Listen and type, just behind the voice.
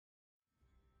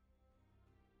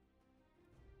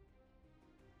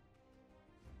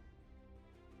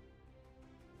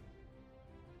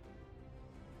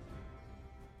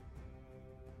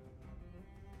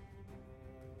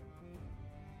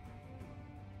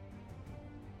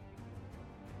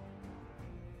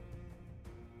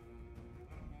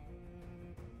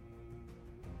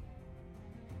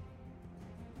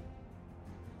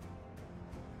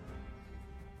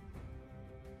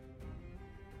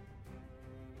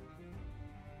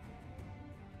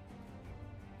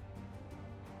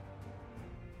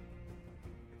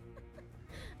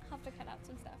have to cut out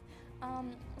some stuff.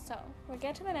 So we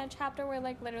get to the Ned chapter where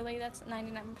like literally that's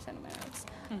 99% of my notes.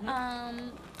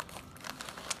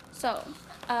 So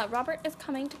Robert is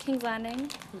coming to King's Landing.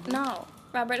 No,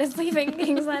 Robert is leaving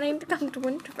King's Landing to come to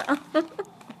Winterfell.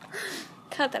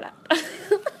 Cut that out.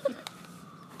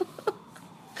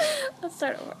 Let's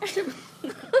start over.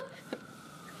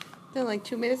 Then like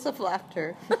 2 minutes of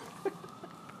laughter.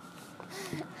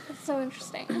 It's so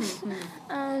interesting.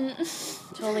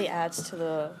 Totally adds to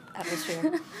the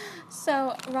atmosphere.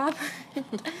 So Robert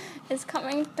is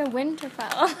coming to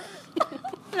Winterfell,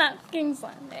 not King's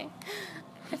Landing.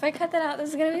 If I cut that out, this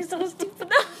is gonna be so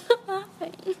stupid. I'm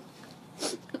laughing.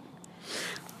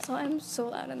 So I'm so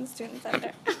loud in the student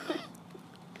center.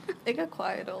 It got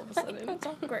quiet all of a sudden. It's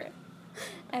awkward.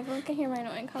 Everyone can hear my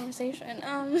annoying conversation.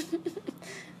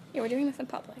 Yeah, we're doing this in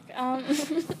public.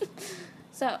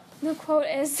 So the quote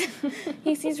is,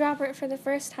 he sees Robert for the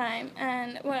first time,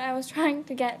 and what I was trying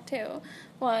to get to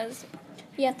was,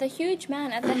 yet the huge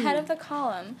man at the head of the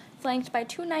column, flanked by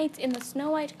 2 knights in the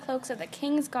snow-white cloaks of the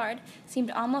King's Guard, seemed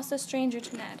almost a stranger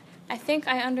to Ned. I think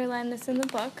I underlined this in the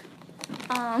book.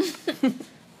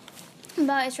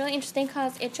 But it's really interesting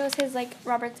because it shows his, like,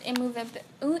 Robert's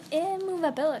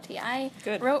immovability. I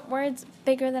wrote words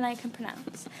bigger than I can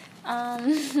pronounce.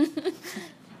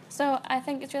 So I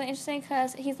think it's really interesting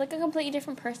because he's, like, a completely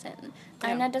different person.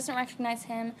 And Ned doesn't recognize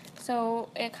him, so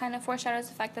it kind of foreshadows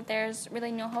the fact that there's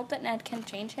really no hope that Ned can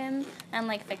change him and,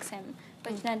 like, fix him.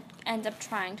 Which Ned ends up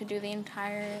trying to do the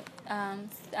entire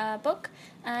book,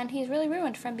 and he's really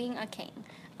ruined from being a king.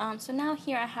 So now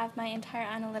here I have my entire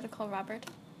analytical Robert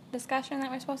discussion that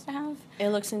we're supposed to have. It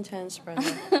looks intense,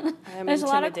 Brenda. I am There's intimidated. a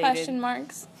lot of question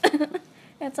marks.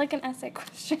 It's like an essay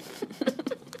question.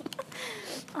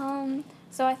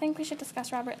 So I think we should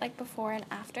discuss Robert, like, before and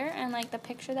after, and, like, the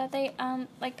picture that they,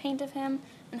 like, paint of him,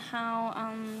 and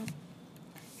how,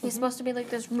 he's supposed to be, like,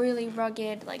 this really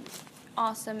rugged, like,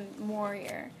 awesome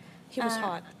warrior. He was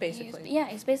hot, basically.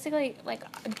 He's basically, like,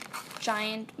 a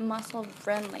giant,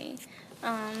 muscle-friendly,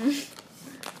 and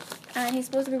he's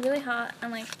supposed to be really hot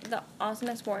and, like, the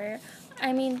awesomest warrior.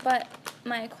 I mean, but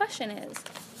my question is,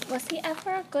 was he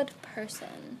ever a good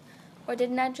person? Or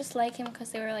did Ned just like him because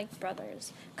they were, like,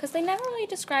 brothers? Because they never really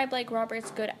describe, like,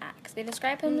 Robert's good acts. They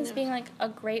describe him as being, like, a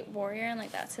great warrior, and,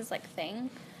 like, that's his, like,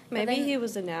 thing. Maybe he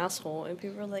was an asshole, and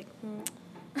people were like,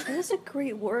 he was a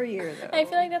great warrior, though. I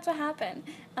feel like that's what happened.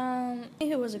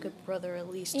 He was a good brother, at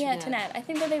least, to Ned. I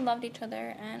think that they loved each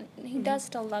other, and he does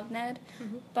still love Ned,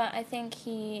 but I think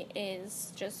he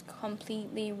is just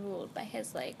completely ruled by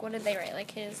his, like, what did they write? Like,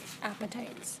 his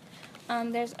appetites.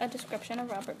 There's a description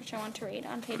of Robert, which I want to read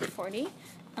on page 40.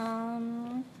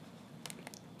 Oh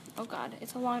God,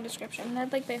 it's a long description.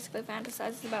 Ned, like, basically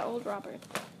fantasizes about old Robert.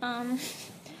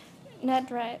 Ned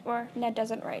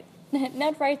doesn't write.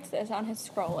 Ned writes this on his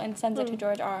scroll and sends it to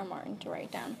George R.R. Martin to write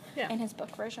down in his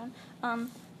book version.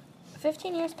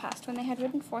 15 years passed when they had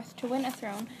ridden forth to win a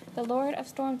throne. The Lord of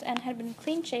Storm's End had been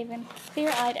clean-shaven,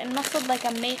 clear-eyed, and muscled like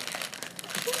a mate.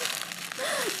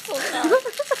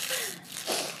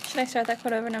 Should I start that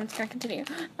quote over? No, I'm just going to continue.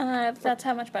 That's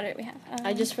how much butter we have.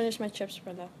 I just finished my chips,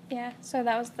 Brenda. Yeah, so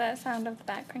that was the sound of the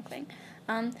bat crinkling.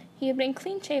 He had been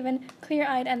clean-shaven,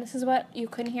 clear-eyed, and this is what you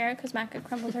couldn't hear because Macca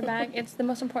crumbled her bag. It's the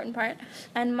most important part.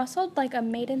 And muscled like a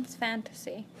maiden's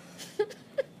fantasy.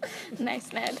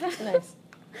 Nice, Ned. Nice.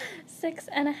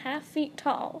 6.5 feet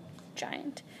tall.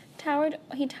 Giant.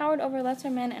 He towered over lesser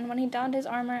men, and when he donned his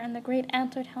armor and the great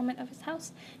antlered helmet of his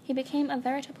house, he became a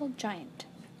veritable giant.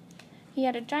 He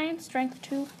had a giant strength,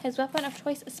 too, his weapon of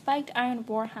choice a spiked iron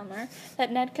warhammer that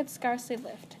Ned could scarcely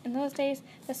lift. In those days,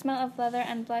 the smell of leather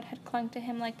and blood had clung to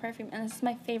him like perfume, and this is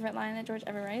my favorite line that George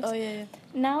ever writes. Oh, yeah.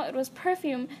 Now it was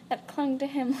perfume that clung to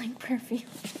him like perfume.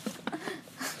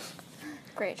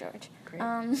 Great, George. Great.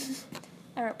 I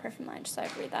wrote perfume line, so I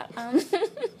have to read that.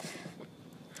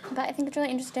 But I think it's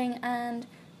really interesting, and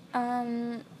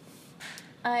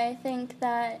I think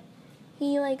that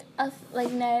he, like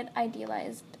Ned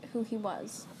idealized who he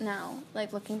was now,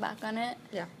 like, looking back on it.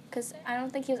 Yeah. Because I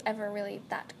don't think he was ever really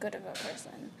that good of a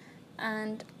person.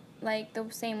 And, like, the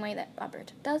same way that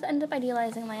Robert does end up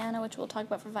idealizing Lyanna, which we'll talk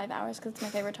about for 5 hours because it's my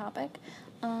favorite topic.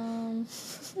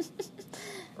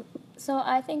 So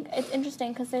I think it's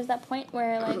interesting because there's that point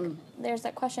where, like, there's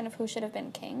that question of who should have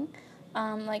been king.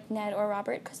 Like Ned or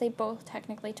Robert, because they both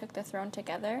technically took the throne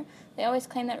together. They always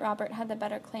claim that Robert had the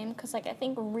better claim, because, like, I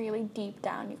think really deep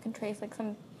down you can trace, like,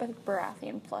 some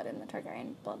Baratheon blood in the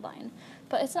Targaryen bloodline.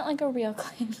 But it's not, like, a real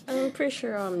claim. I'm pretty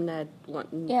sure Ned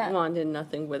wanted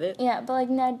nothing with it. Yeah, but, like,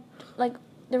 Ned, like,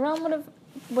 the realm would have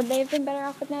would they have been better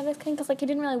off with Ned as king? Because, like, he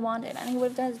didn't really want it, and he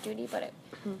would have done his duty, but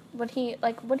would he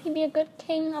be a good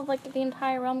king of, like, the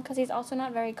entire realm? Because he's also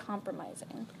not very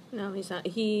compromising. No, he's not.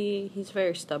 He's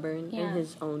very stubborn in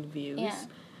his own views. Yeah.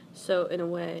 So, in a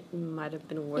way, it might have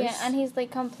been worse. Yeah, and he's, like,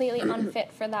 completely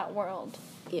unfit for that world.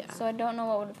 Yeah. So I don't know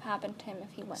what would have happened to him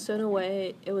if he went. So, in a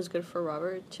way, it was good for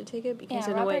Robert to take it, because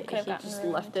in a way, he just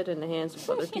left it in the hands of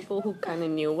other people who kind of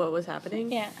knew what was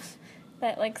happening. Yeah.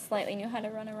 That, like, slightly knew how to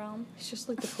run a realm. He's just,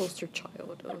 like, the poster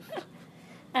child of...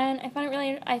 And I found it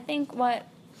really... I think what,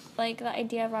 like, the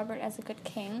idea of Robert as a good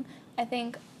king, I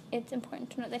think it's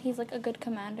important to note that he's, like, a good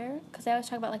commander, because I always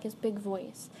talk about, like, his big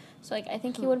voice. So, like, I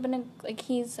think he would have been,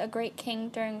 he's a great king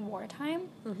during wartime,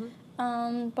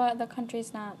 but the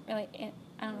country's not really in...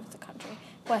 I don't know if it's a country.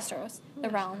 Westeros, the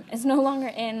realm, is no longer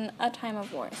in a time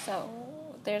of war, so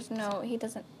he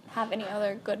doesn't have any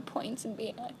other good points in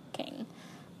being a king.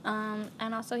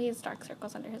 And also he has dark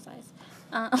circles under his eyes.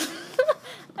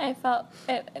 I felt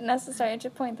it necessary to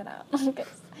point that out,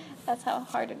 because that's how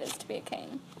hard it is to be a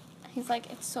king. He's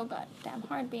like, it's so goddamn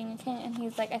hard being a king, and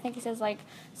he's like, I think he says, like,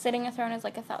 sitting a throne is,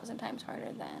 like, 1,000 times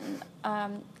harder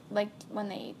than, like, when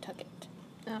they took it.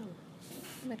 Oh.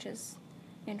 Which is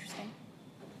interesting.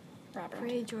 Robert.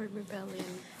 Greyjoy Rebellion.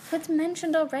 It's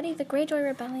mentioned already, the Greyjoy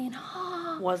Rebellion.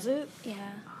 Was it? Yeah.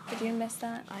 Did you miss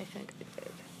that? I think I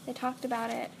did. They talked about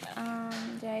it.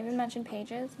 Did I even mention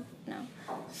pages? No.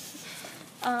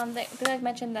 They like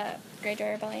mentioned the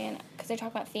Greyjoy Rebellion because they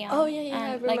talk about Theon. Oh yeah, and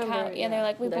I remember. Like how, they're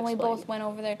like, we both explained. went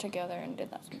over there together and did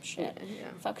that some shit, Yeah.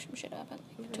 fuck some shit up and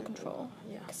like, took control.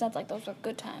 Yeah. Because that's like those were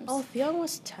good times. Oh, Theon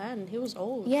was 10. He was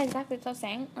old. Yeah, exactly. That's what I was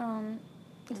saying.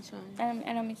 That's fine.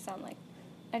 I don't mean to sound like.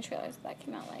 I just realized that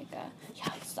came out like, yeah,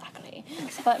 exactly.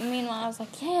 But meanwhile, I was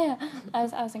like, yeah. I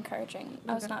was encouraging.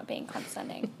 I was not being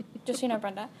condescending. Just so you know,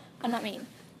 Brenda, I'm not mean.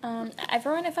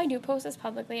 Everyone, if I do post this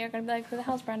publicly, are going to be like, who the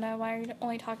hell's Brenda? Why are you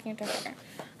only talking to her?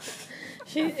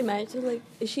 She imagine, like,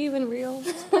 is she even real?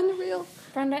 Is Brenda real?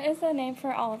 Brenda is the name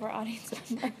for all of our audience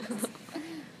members.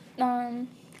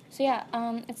 So yeah,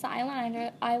 it's the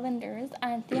Islanders,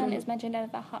 and Theon is mentioned as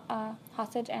a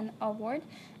hostage and a ward.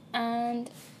 And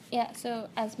yeah, so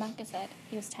as Micah said,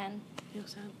 he was 10. He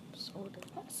was old.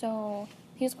 So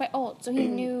he was quite old. So he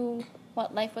knew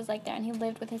what life was like there, and he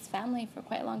lived with his family for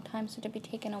quite a long time. So to be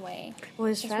taken away, Well,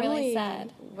 his family, really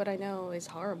sad. What I know, is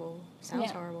horrible.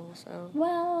 Sounds horrible. So.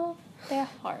 Well, they're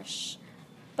harsh,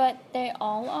 but they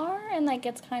all are, and like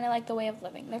it's kind of like the way of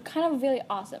living. They're kind of really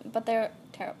awesome, but they're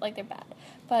terrible. Like they're bad,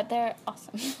 but they're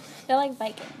awesome. They're like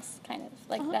Vikings, kind of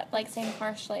like that, like same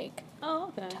harsh like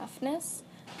toughness.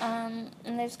 And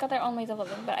they just got their own ways of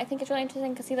living. But I think it's really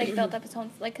interesting because he like built up his own,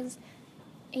 like, because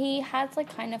he has like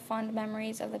kind of fond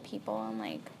memories of the people and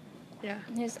like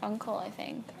his uncle, I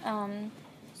think.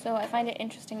 So I find it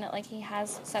interesting that like he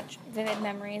has such vivid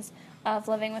memories of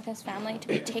living with his family to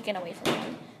be taken away from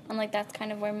him, and like that's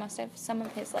kind of where most of some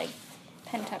of his like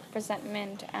pent up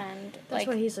resentment and That's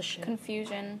why he's a shit.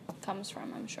 confusion comes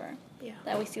from. I'm sure. Yeah.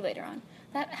 That we see later on.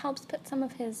 That helps put some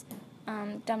of his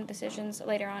dumb decisions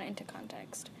later on into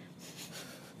context.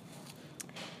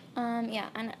 Yeah,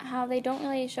 and how they don't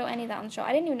really show any of that on the show.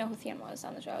 I didn't even know who Theon was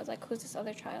on the show. I was like, who's this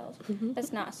other child?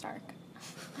 That's not Stark.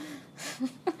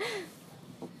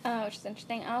 Which is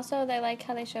interesting. Also, they like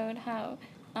how they showed how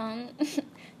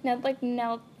Ned like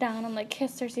knelt down and like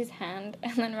kissed Cersei's hand,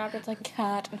 and then Robert's like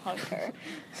cat and hugged her.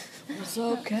 It's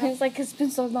okay. He was like, it's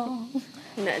been so long.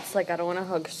 Ned's like, I don't want to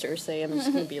hug Cersei. I'm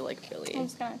just gonna be like Billy. I'm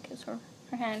just gonna kiss her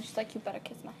hand. She's like, you better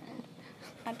kiss my hand.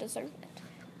 I deserve it.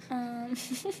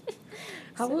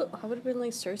 How would it have been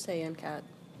like Cersei and Cat?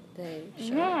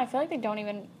 No, I feel like they don't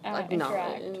even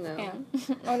interact. No.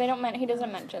 Yeah. Or they don't. He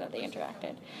doesn't mention that they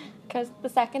interacted, because the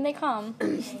second they come,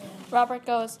 Robert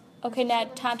goes, "Okay,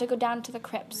 Ned, time to go down to the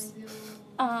crypts."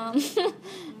 And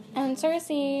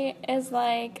Cersei is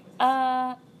like,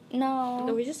 no.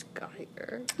 No, we just got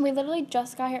here. We literally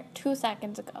just got here 2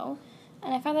 seconds ago.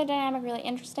 And I found that dynamic really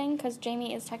interesting because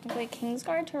Jaime is technically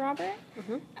Kingsguard to Robert.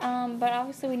 But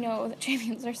obviously we know that Jaime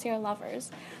and Cersei are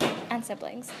lovers and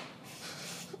siblings.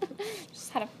 Just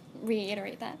had to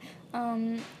reiterate that.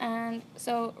 And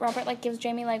so Robert like gives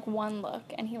Jaime like one look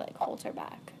and he like holds her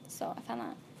back. So I found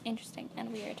that interesting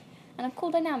and weird and a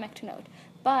cool dynamic to note.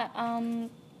 But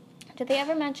did they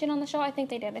ever mention on the show? I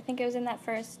think they did. I think it was in that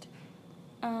first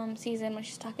season when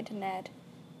she's talking to Ned.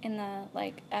 In the,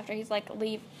 like, after he's like,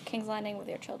 leave King's Landing with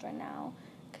your children now,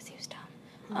 because he was dumb.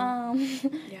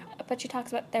 Yeah. But she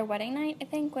talks about their wedding night, I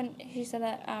think, when she said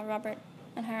that Robert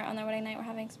and her on their wedding night were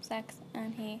having some sex,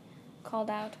 and he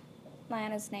called out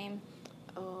Lyanna's name.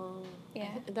 Oh. Yeah.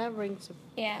 That rings a bell.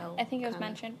 Yeah, I think it was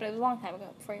mentioned, but it was a long time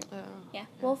ago. Yeah,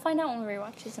 we'll find out when we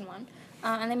rewatch season 1.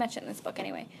 And they mention it in this book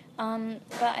anyway. But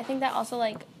I think that also,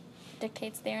 like,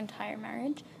 dictates their entire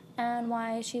marriage, and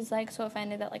why she's, like, so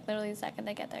offended that, like, literally the second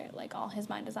they get there, like, all his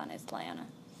mind is on is Lyanna.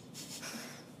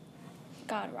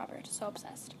 God, Robert, so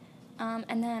obsessed.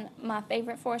 And then my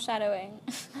favorite foreshadowing,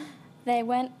 they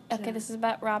went, okay, this is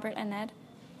about Robert and Ned.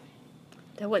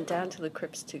 They went down to the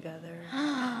crypts together.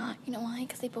 You know why?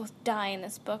 Because they both die in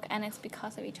this book, and it's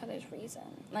because of each other's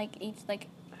reason. Like,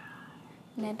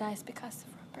 Ned dies because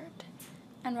of Robert,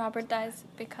 and Robert dies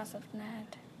because of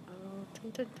Ned. Oh,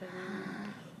 dun, dun,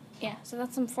 dun. Yeah, so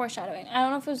that's some foreshadowing. I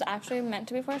don't know if it was actually meant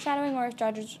to be foreshadowing, or if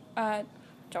George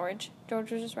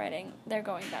was just writing, they're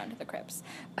going down to the crypts.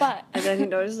 But and then he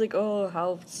noticed, like, oh,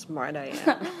 how smart I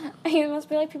am. It must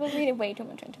be like people read way too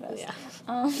much into this. Yeah.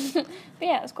 But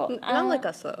yeah, it was cool. Not like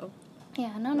us, though.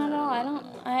 Yeah, no, not at all.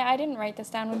 I didn't write this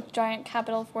down with giant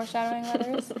capital foreshadowing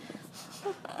letters.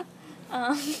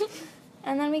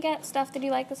 And then we get stuff. Did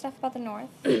you like the stuff about the North?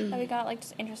 That we got, like,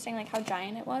 just interesting, like, how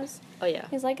giant it was? Oh, yeah.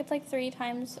 He's like, it's like 3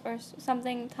 times or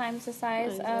something times the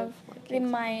size of the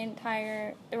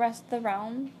rest of the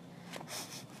realm.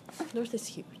 North is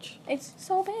huge. It's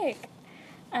so big.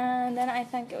 And then I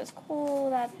think it was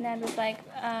cool that Ned was like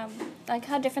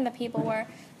how different the people were.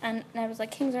 And Ned was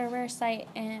like, kings are a rare sight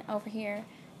over here.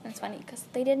 And it's funny because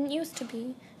they didn't used to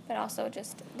be, but also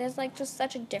just, there's, like, just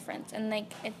such a difference. And,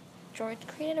 like, George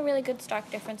created a really good stark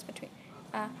difference between,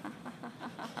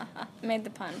 made the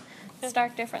pun,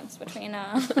 stark difference between,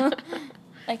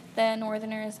 like, the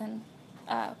Northerners and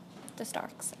the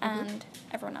Starks and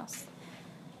everyone else.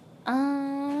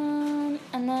 And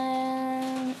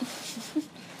then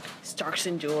Starks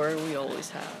endure, we always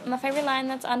have. My favorite line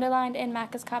that's underlined in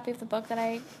Macca's copy of the book that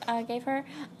I gave her,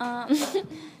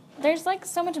 there's, like,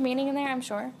 so much meaning in there, I'm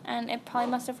sure, and it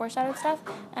probably must have foreshadowed stuff,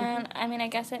 and, I mean, I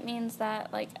guess it means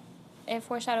that, like, it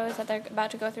foreshadows that they're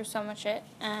about to go through so much shit,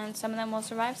 and some of them will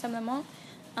survive, some of them won't,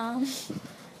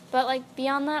 but, like,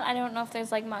 beyond that, I don't know if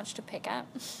there's, like, much to pick at.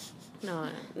 No,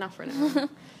 not for now.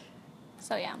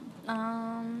 So, yeah.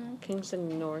 Kings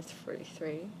in North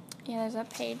 43. Yeah, there's a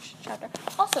page chapter.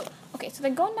 Also, okay, so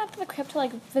they're going down to the crypt to,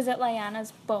 like, visit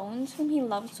Lyanna's bones, whom he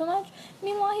loves so much.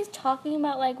 Meanwhile, he's talking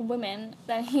about, like, women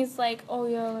that he's like, oh,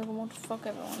 yeah, like, I want to fuck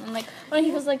everyone. And, like, when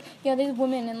he was like, yeah, these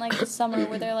women in, like, the summer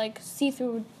where they're, like,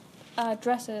 see-through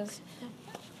dresses.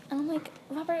 And I'm like,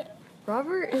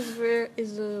 Robert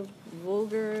is a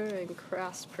vulgar and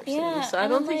crass person, yeah, so I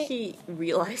don't think he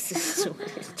realizes what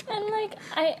he's doing. And, like,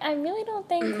 I really don't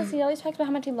think, because he always talks about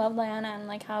how much he loved Lyanna and,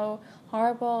 like, how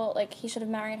horrible, like, he should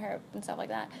have married her and stuff like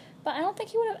that. But I don't think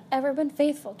he would have ever been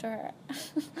faithful to her.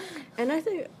 And I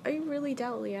really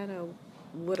doubt Lyanna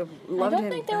would have loved him I don't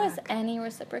think there was any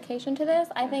reciprocation to this.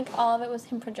 I think all of it was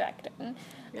him projecting,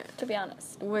 to be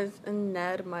honest. And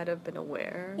Ned might have been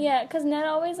aware. Yeah, because Ned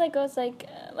always, like, goes,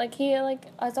 he, like,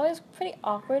 it's always pretty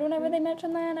awkward whenever they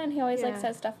mention Lyanna, and he always, like,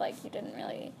 says stuff like, you didn't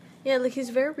really... Yeah, like, he's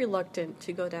very reluctant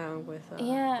to go down with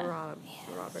Robert.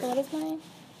 So what is mine?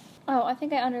 Oh, I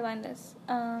think I underlined this,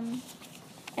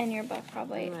 in your book,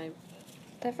 probably.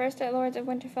 The first lords of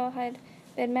Winterfell had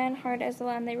been men hard as the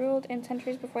land they ruled. In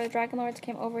centuries before the Dragon Lords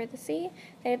came over the sea,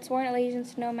 they had sworn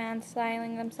allegiance to no man,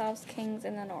 styling themselves kings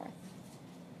in the north.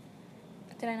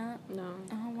 Did I not? No.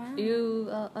 Oh, wow. You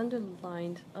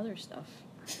underlined other stuff.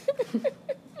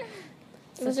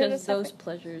 Such as those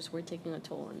pleasures were taking a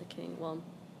toll on the king. Well,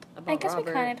 about I guess Robert,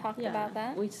 we kind of talked about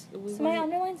that. So my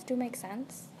underlines do make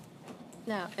sense.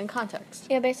 Yeah, in context.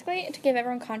 Yeah, basically, to give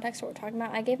everyone context to what we're talking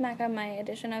about, I gave Macca my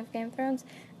edition of Game of Thrones,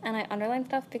 and I underlined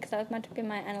stuff because that was meant to be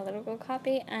my analytical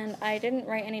copy, and I didn't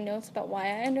write any notes about why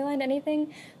I underlined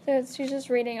anything, so she's just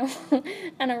reading along,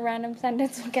 and a random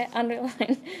sentence will get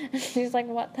underlined, and she's like,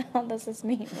 what the hell does this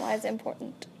mean? Why is it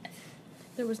important?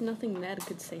 There was nothing Ned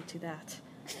could say to that.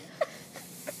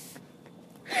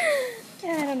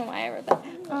 Yeah, I don't know why I wrote that.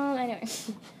 Anyway.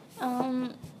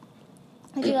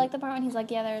 Did you like the part when he's like,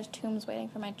 yeah, there's tombs waiting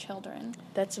for my children?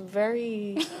 That's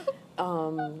very,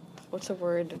 what's the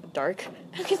word? Dark?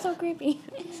 It's so creepy.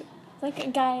 It's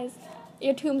like, guys,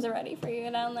 your tombs are ready for you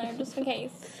down there, just in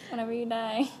case, whenever you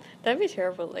die. That'd be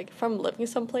terrible. Like, if I'm living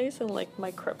someplace and, like,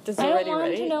 my crypt is already ready. I don't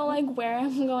want to know, like, where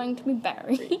I'm going to be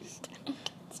buried.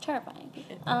 It's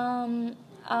terrifying.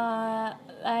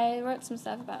 I wrote some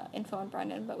stuff about Info and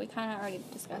Brendan, but we kind of already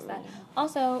discussed that.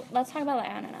 Also, let's talk about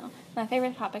Lyanna now. My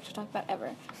favorite topic to talk about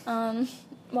ever.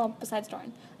 Well, besides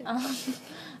Dorne.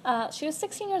 She was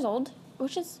 16 years old,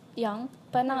 which is young,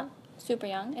 but not super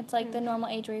young. It's like the normal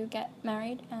age where you get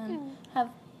married and have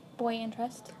boy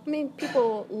interest. I mean,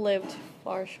 people lived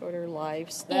far shorter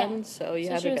lives then, so you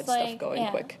had to get stuff going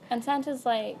quick. And Sansa's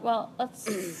like, well,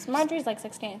 Marjorie's like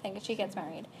 16, I think, and she gets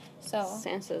married. So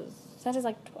Sansa's Seth is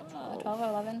like 12 or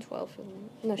 11. 12.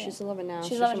 No, she's 11 now.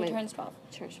 She's 11. She turns 12.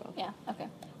 Turns 12. Yeah. Okay.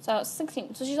 So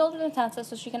 16. So she's older than Sansa,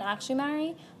 so she can actually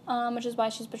marry. Which is why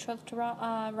she's betrothed to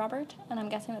Robert, and I'm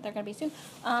guessing that they're gonna be soon.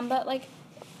 But like,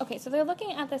 okay, so they're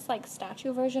looking at this like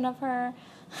statue version of her,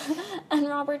 and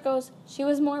Robert goes, "She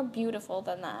was more beautiful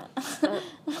than that." I'm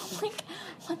like,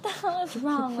 what the hell is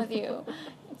wrong with you?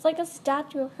 It's like a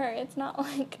statue of her. It's not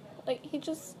like he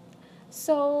just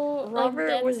so Robert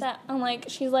like dead was set on like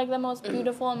she's like the most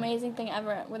beautiful, amazing thing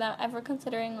ever, without ever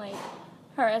considering like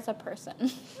her as a person.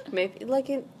 Maybe, like,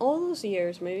 in all those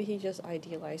years, maybe he just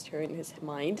idealized her in his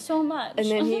mind. So much. And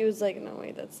then he was like, no,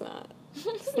 wait, that's not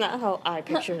how I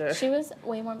pictured her. She was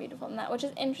way more beautiful than that, which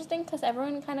is interesting because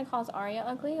everyone kind of calls Arya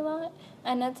ugly a lot.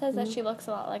 And Ned says that she looks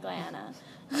a lot like Lyanna.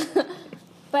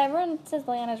 But everyone says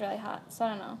Lyanna's really hot, so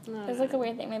I don't know. No, There's like a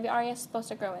weird thing. Maybe Arya's supposed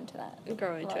to grow into that.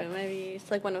 Grow into it. Maybe it's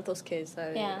like one of those kids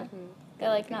that... Yeah. They're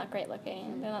like not great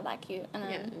looking. They're not that cute. And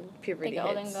then puberty they get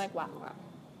older hits. and they're like, wow.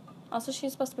 Also,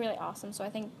 she's supposed to be really awesome, so I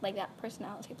think, like, that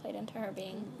personality played into her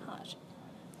being hot.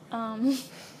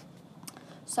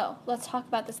 So, let's talk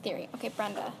about this theory. Okay,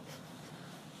 Brenda.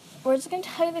 We're just going to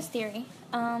tell you this theory.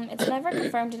 It's never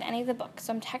confirmed in any of the books,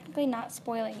 so I'm technically not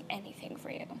spoiling anything for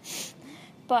you.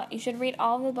 But you should read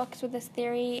all of the books with this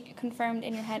theory confirmed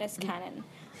in your head as canon.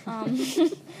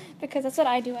 Because that's what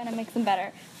I do, and it makes them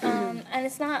better. And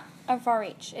it's not a far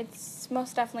reach. It's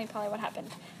most definitely probably what happened.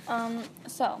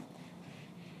 So...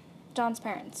 John's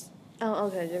parents. Oh,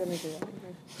 okay, you're gonna do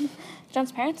that.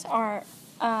 John's parents are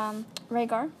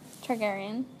Rhaegar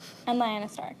Targaryen and Lyanna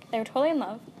Stark. They were totally in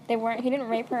love. He didn't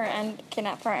rape her and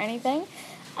kidnap her or anything.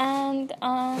 And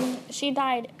she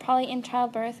died probably in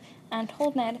childbirth and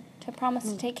told Ned to promise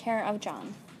to take care of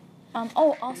John.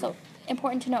 Also,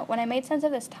 important to note, when I made sense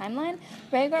of this timeline,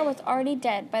 Rhaegar was already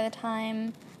dead by the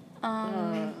time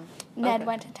Ned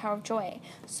went to Tower of Joy.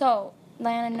 So...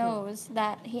 Lyanna knows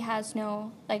that he has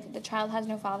no, like, the child has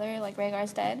no father, like,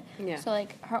 Rhaegar's dead. Yeah. So,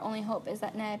 like, her only hope is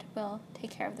that Ned will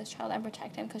take care of this child and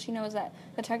protect him, because she knows that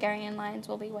the Targaryen lines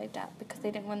will be wiped out because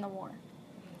they didn't win the war.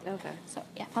 Okay. So,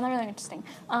 yeah, found that really interesting.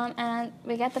 And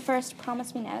we get the first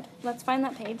Promise Me, Ned. Let's find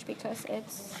that page, because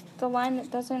it's the line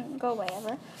that doesn't go away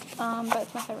ever, but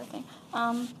it's my favorite thing.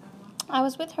 I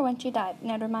was with her when she died,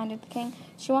 Ned reminded the king.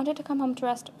 She wanted to come home to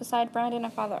rest beside Brandon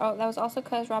and father. Oh, that was also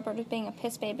because Robert was being a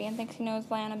piss baby and thinks he knows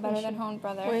Lyanna better than her own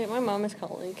brother. Wait, my mom is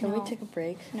calling. Can we take a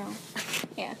break? No.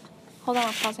 Yeah. Hold on,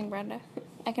 I'm pausing, Brenda.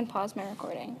 I can pause my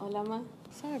recording. Hola, ma.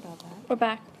 Sorry about that. We're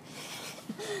back.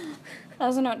 That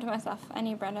was a note to myself. I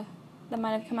need Brenda. That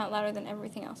might have come out louder than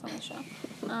everything else on the show.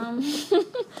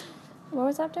 What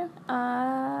was that to?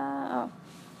 I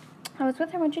was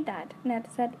with her when she died, Ned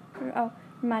said.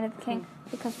 Reminded the king,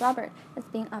 because Robert is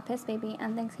being a piss baby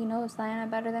and thinks he knows Lyanna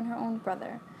better than her own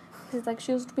brother. He's like,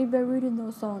 she was to be buried in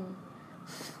the sun.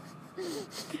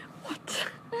 What?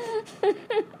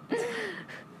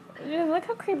 Look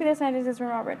how creepy this sentence is from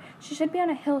Robert. She should be on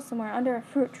a hill somewhere under a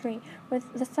fruit tree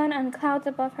with the sun and clouds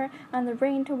above her and the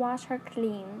rain to wash her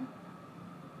clean.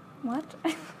 What?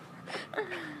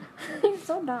 You're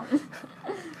so dumb.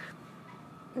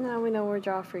 Now we know where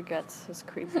Joffrey gets his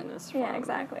creepiness from. Yeah,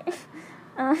 exactly.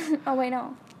 Oh, wait,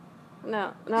 no.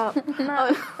 No. No.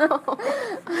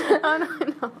 Oh,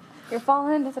 no. You're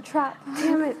falling into the trap.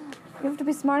 Damn it. You have to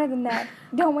be smarter than that.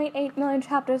 Don't wait 8 million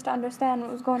chapters to understand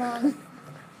what was going on.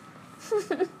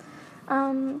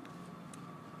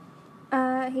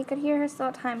 He could hear her still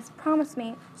at times. Promise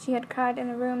me, she had cried in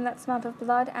a room that smelled of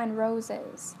blood and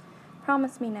roses.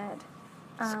 Promise me, Ned.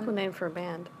 It's a cool name for a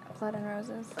band. Blood and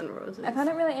Roses. And Roses. I found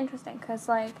it really interesting because,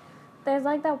 like, there's,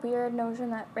 like, that weird notion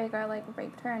that Rhaegar, like,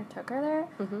 raped her and took her there.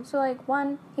 Mm-hmm. So, like,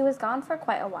 one, he was gone for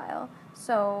quite a while.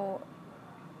 So,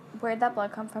 where'd that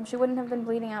blood come from? She wouldn't have been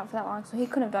bleeding out for that long, so he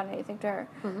couldn't have done anything to her.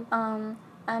 Mm-hmm.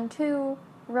 And two,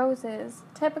 roses.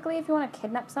 Typically, if you want to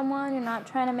kidnap someone, you're not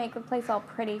trying to make the place all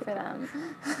pretty for them.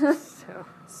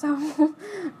 So,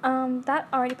 that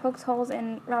already pokes holes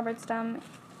in Robert's dumb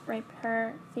rape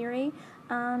her theory.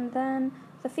 Then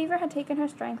the fever had taken her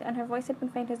strength, and her voice had been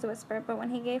faint as a whisper, but when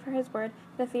he gave her his word,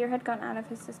 the fear had gone out of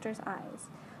his sister's eyes.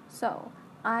 So,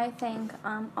 I think,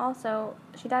 also,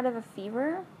 she died of a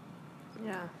fever.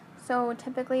 Yeah. So,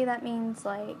 typically that means,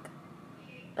 like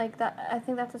that, I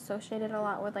think that's associated a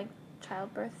lot with, like,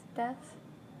 childbirth death.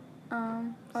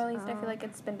 Or at least I feel like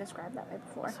it's been described that way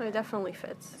before. So it definitely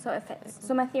fits. So it fits.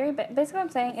 So my theory, basically what I'm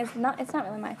saying is it's not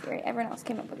really my theory. Everyone else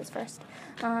came up with this first.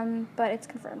 But it's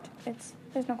confirmed.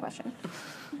 There's no question.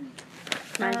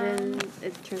 Imagine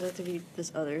it turns out to be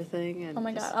this other thing. And oh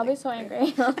my god, I'll be so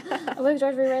angry. I'll leave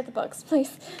George rewrite the books,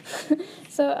 please.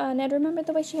 So Ned remembered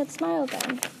the way she had smiled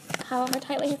then. However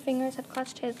tightly her fingers had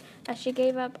clutched his as she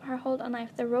gave up her hold on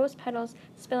life, the rose petals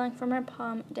spilling from her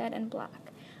palm, dead and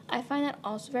black. I find that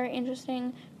also very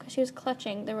interesting because she was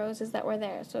clutching the roses that were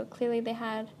there, so clearly they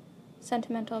had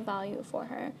sentimental value for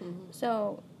her. Mm-hmm.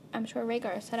 So I'm sure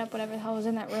Rhaegar set up whatever the hell was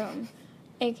in that room,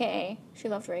 a.k.a. she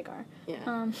loved Rhaegar.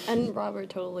 Yeah. And Robert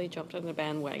totally jumped on the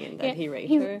bandwagon that he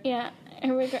raped her. Yeah.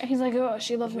 And Rhaegar, he's like, oh,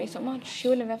 she loved me so much. She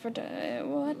wouldn't have ever done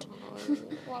what?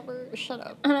 Robert, shut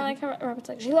up. And I like how Robert's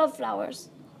like, she loved flowers.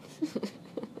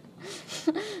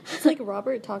 It's like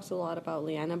Robert talks a lot about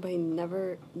Lyanna, but he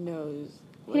never knows.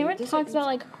 He never talks about,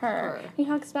 like, her. He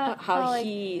talks about how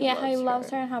he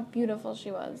loves her and how beautiful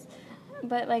she was.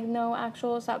 But, like, no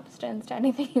actual substance to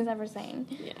anything he's ever saying.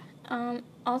 Yeah.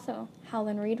 Also,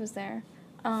 Howland Reed was there.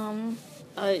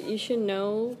 You should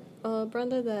know,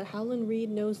 Brenda, that Howland Reed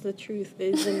knows the truth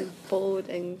is in bold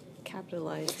and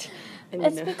capitalized. And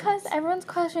it's because everyone's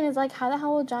question is, like, how the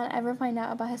hell will Jon ever find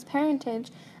out about his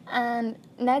parentage? And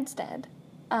Ned's dead.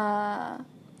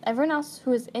 Everyone else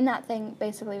who was in that thing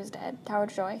basically was dead. Tower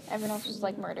Joy. Everyone else was,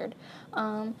 like, murdered.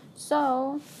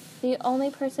 So the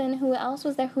only person who else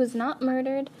was there who was not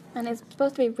murdered and is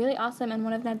supposed to be really awesome and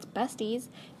one of Ned's besties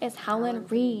is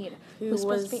Howland Reed, who's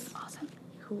supposed to be awesome.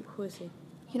 Who is he?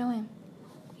 You know him.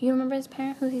 You remember his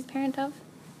parent? Who he's parent of?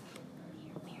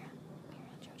 Mira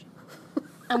and Jojen.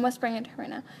 I'm whispering it to her right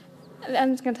now.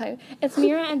 I'm just going to tell you. It's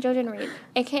Mira and Jojen Reed,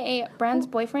 a.k.a. Bran's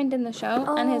boyfriend in the show,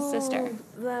 and his sister.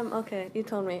 Them. Okay, you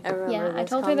told me. I remember this I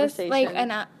told her this,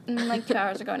 like 2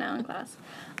 hours ago now in class.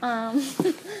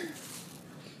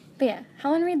 But yeah,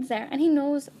 Howland Reed's there, and he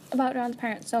knows about Jon's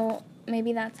parents, so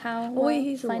maybe that's how we'll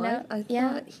he's find alive? out. I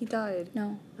thought he died.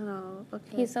 No. Oh,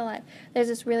 okay. He's still alive. There's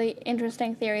this really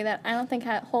interesting theory that I don't think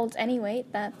holds any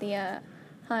weight, that the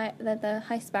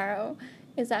High Sparrow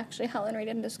is actually Howland Reed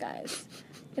in disguise.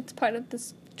 It's part of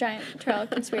this giant trail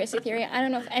conspiracy theory. I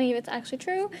don't know if any of it's actually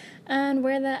true, and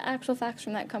where the actual facts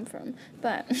from that come from.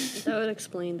 But that would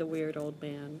explain the weird old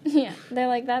man. Yeah, they're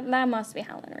like that must be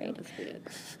Howland Reed. That's weird.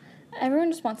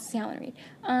 Everyone just wants to see Howland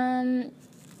Reed.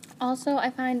 Also, I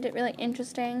find it really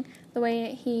interesting the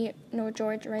way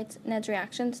George writes Ned's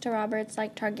reactions to Robert's,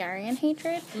 like, Targaryen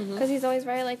hatred, because he's always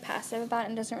very, like, passive about it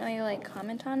and doesn't really, like,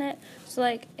 comment on it. So,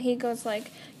 like, he goes,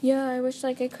 like, yeah, I wish,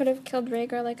 like, I could have killed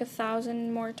Rhaegar, like,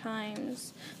 1,000 more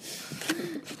times,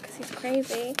 because he's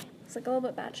crazy. He's, like, a little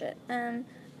bit batshit. And,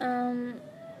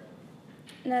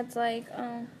 Ned's like,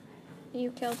 oh,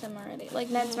 you killed him already. Like,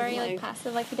 Ned's very, like,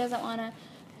 passive. Like, he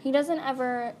doesn't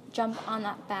ever jump on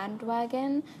that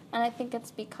bandwagon, and I think it's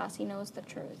because he knows the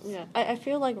truth. Yeah, I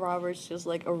feel like Robert's just,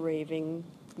 like, a raving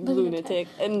lunatic,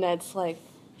 and Ned's like,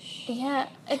 shh. Yeah,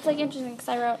 it's, like, interesting, because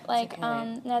I wrote, like,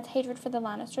 Ned's hatred for the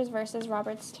Lannisters versus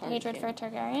Robert's hatred for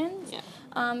Targaryens.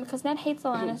 Yeah. Because Ned hates the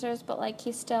Lannisters, but, like,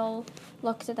 he still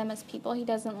looks at them as people. He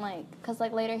doesn't, like, because,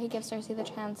 like, later he gives Cersei the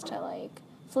chance to, like,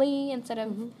 flee instead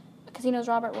of, because he knows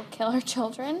Robert will kill her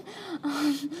children.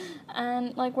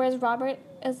 And, like, whereas Robert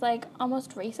is, like,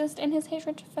 almost racist in his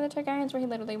hatred for the Targaryens, where he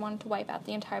literally wanted to wipe out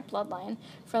the entire bloodline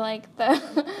for, like, the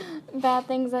bad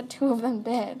things that two of them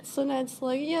did. So Ned's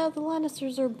like, yeah, the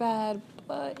Lannisters are bad,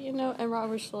 but, you know, and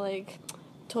Robert's like,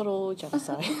 total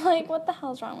genocide. Like, what the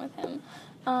hell's wrong with him?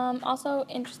 Also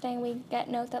interesting, we get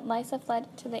note that Lysa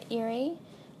fled to the Eyrie,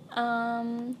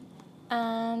 and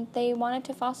they wanted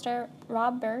to foster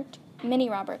Robert, mini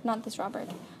Robert, not this Robert.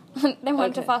 They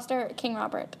wanted to foster King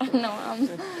Robert.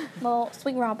 Little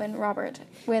sweet Robert,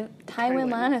 with Tywin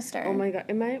Lannister. Oh my god,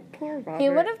 poor Robert. He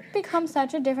would have become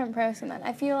such a different person then.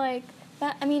 I feel like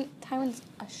that, Tywin's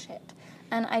a shit.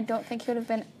 And I don't think he would have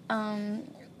been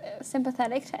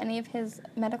sympathetic to any of his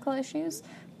medical issues.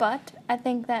 But I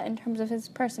think that in terms of his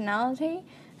personality,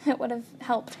 it would have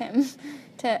helped him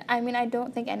to, I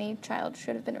don't think any child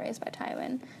should have been raised by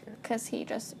Tywin, because he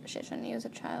just shits when he was a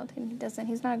child.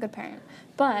 He's not a good parent.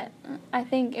 But I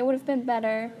think it would have been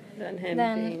better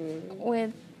than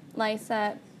with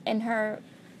Lysa in her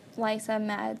Lysa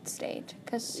mad state,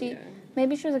 because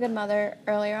maybe she was a good mother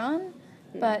earlier on,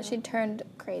 but she turned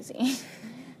crazy.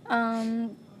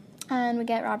 And we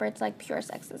get Robert's, like, pure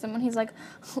sexism when he's like,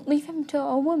 leave him to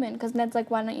a woman, because Ned's like,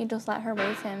 why don't you just let her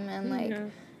raise him, and, like,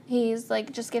 he's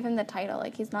like, just give him the title,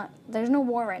 like, there's no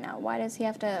war right now, why does he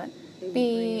have to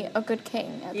be a good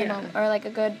king at the moment, or, like, a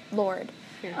good lord?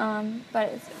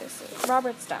 But it's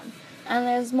Robert's dumb. And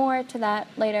there's more to that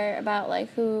later about, like,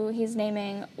 who he's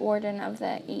naming Warden of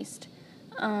the East.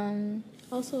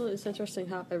 Also, it's interesting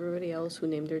how everybody else who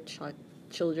named their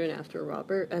children after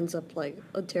Robert ends up, like,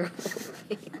 a terrible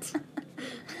fate.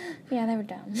 Yeah, they were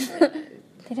dumb.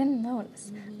 They didn't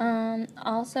notice.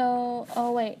 Also,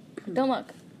 oh wait, don't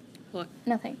look. What?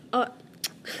 Nothing.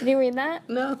 Did you read that?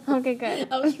 No. Okay, good.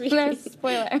 I was reading. There's a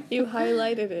spoiler. You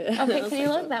highlighted it. Okay, can you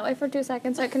look that way for 2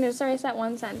 seconds so I can just erase that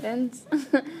one sentence?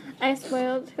 I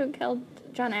spoiled who killed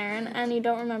John Aaron, and you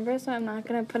don't remember, so I'm not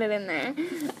going to put it in there.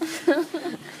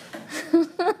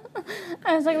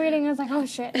 I was like reading, I was like, oh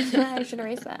shit, I should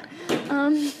erase that.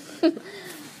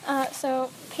 So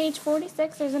page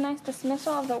 46, there's a nice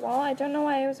dismissal of the wall. I don't know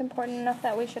why it was important enough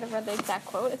that we should have read the exact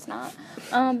quote. It's not.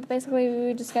 Basically,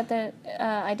 we just get the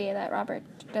idea that Robert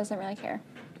doesn't really care.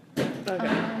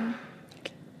 Okay.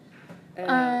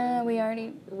 We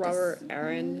already... Robert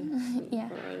Aaron? Yeah.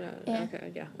 Yeah.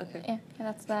 Okay, yeah, okay. Yeah,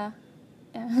 that's the...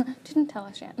 Yeah, didn't tell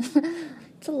us yet.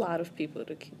 It's a lot of people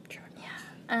to keep track of. Yeah.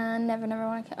 And never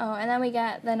want to... Oh, and then we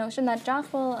get the notion that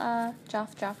Joff will...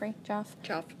 Joffrey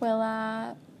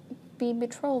will, be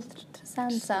betrothed to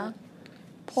Sansa.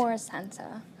 Poor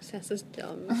Sansa. Sansa's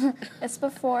dumb. It's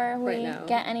before we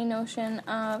get any notion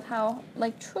of how,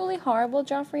 like, truly horrible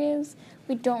Joffrey is.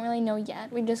 We don't really know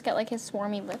yet. We just get, like, his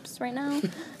swarmy lips right now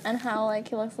and how, like,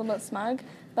 he looks a little bit smug.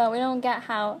 But we don't get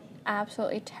how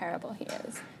absolutely terrible he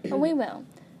is. But we will.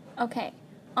 Okay,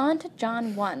 on to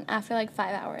John 1 after, like,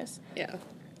 5 hours. Yeah.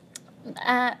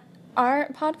 Our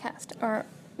podcast, our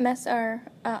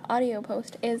audio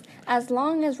post is as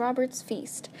long as Robert's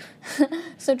feast.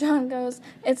 So John goes,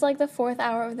 it's like the 4th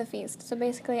hour of the feast. So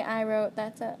basically I wrote,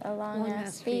 that's a long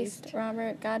ass feast.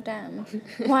 Robert, goddamn.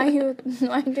 Why you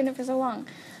doing it for so long?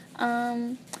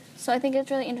 So I think it's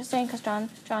really interesting because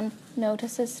John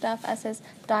notices stuff as his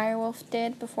direwolf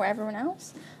did before everyone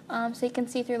else. So you can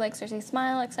see through like Cersei's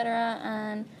smile, etc.,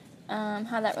 and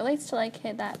how that relates to like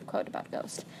that quote about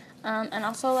Ghost. And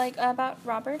also, like, about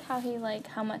Robert,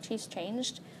 how much he's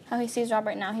changed. How he sees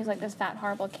Robert now, he's, like, this fat,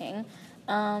 horrible king.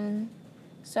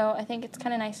 So I think it's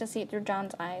kind of nice to see it through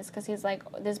John's eyes, because he's like,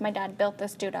 my dad built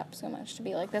this dude up so much to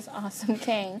be, like, this awesome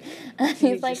king. And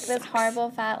he's, like, this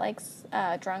horrible, fat, like,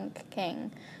 drunk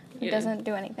king who doesn't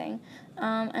do anything.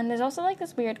 And there's also, like,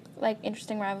 this weird, like,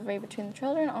 interesting rivalry between the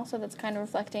children, also that's kind of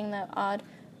reflecting the odd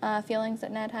feelings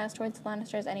that Ned has towards the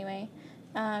Lannisters anyway,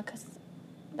 because...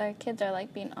 the kids are,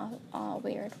 like, being all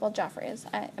weird. Well, Joffrey is.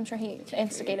 I'm sure he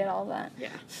instigated all of that. Yeah.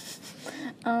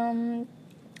 And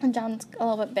John's a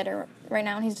little bit bitter right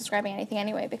now, and he's describing anything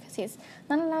anyway, because he's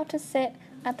not allowed to sit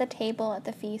at the table at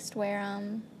the feast where,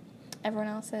 everyone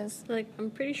else is. Like, I'm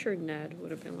pretty sure Ned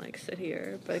would have been like, sit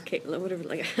here, but Caitlin would have,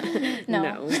 like,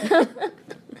 no.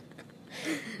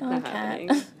 Not happening.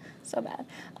 So bad.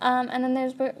 And then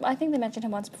there's, I think they mentioned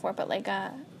him once before, but, like,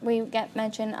 we get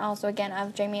mention also again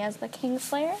of Jaime as the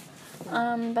Kingslayer.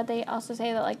 But they also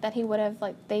say that, like, that he would have,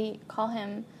 like, they call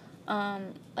him,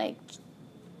 Lion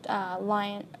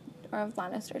or of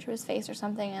Lannister to his face or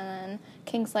something, and then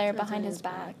Kingslayer behind his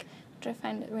back, which I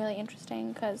find really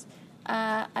interesting, because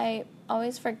I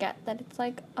always forget that it's,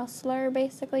 like, a slur,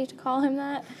 basically, to call him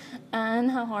that,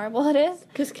 and how horrible it is.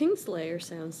 Because Kingslayer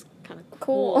sounds kind of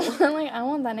cool. I'm like, I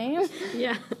want that name.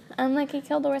 Yeah. I'm like, he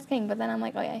killed the worst king, but then I'm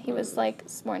like, oh yeah, he was, like,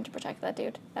 sworn to protect that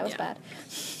dude. That was bad.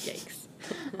 Yikes.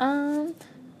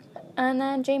 And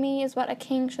then Jaime is what a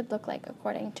king should look like,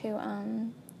 according to,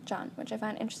 John, which I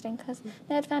find interesting, because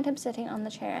Ned found him sitting on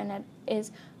the chair, and Ned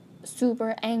is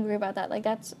super angry about that. Like,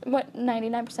 that's what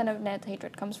 99% of Ned's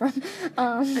hatred comes from.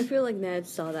 I feel like Ned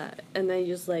saw that, and then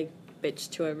just, like,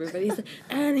 bitched to everybody. He's like,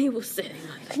 and he was sitting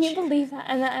on the Can you believe that?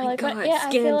 And then I like, God, but yeah,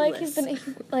 I feel like scandalous.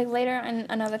 he's been, like, later in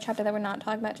another chapter that we're not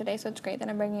talking about today, so it's great that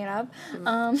I'm bringing it up.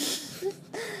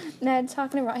 Ned's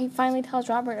talking to he finally tells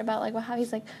Robert about, like, how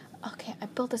he's like, okay, I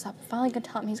built this up. I'm finally gonna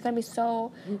tell him. He's gonna be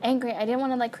so angry. I didn't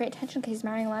want to, like, create tension because he's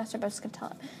marrying Lannister, but I was just gonna tell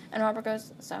him. And Robert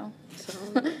goes, so.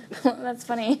 That's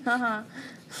funny.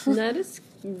 Ned is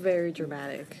very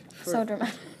dramatic. So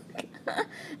dramatic.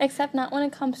 Except not when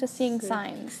it comes to seeing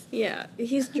signs. Yeah,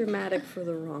 he's dramatic for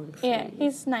the wrong thing. Yeah,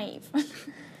 he's naive.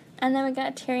 And then we got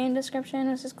a Tyrion description,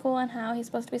 which is cool, on how he's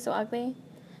supposed to be so ugly.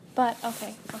 But,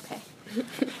 okay.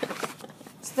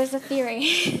 So there's a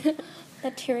theory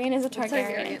that Tyrion is a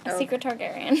Targaryen. A secret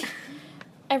Targaryen.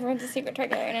 Everyone's a secret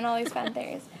Targaryen and all these fan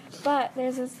theories. But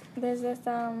there's this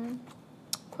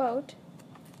quote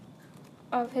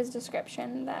of his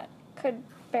description that could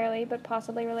barely but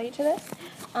possibly relate to this.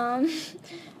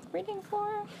 Reading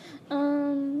for.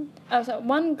 So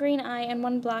one green eye and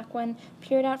one black one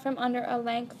peered out from under a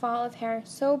lank fall of hair,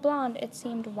 so blonde it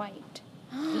seemed white.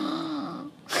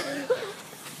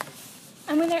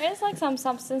 I mean, there is, like, some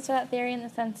substance to that theory in the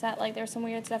sense that, like, there's some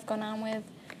weird stuff going on with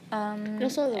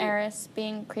Aerys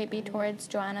being creepy towards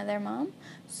Joanna, their mom.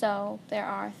 So there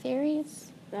are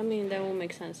theories. I mean, that will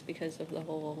make sense because of the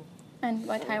whole... And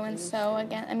why Tywin's so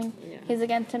against... I mean, he's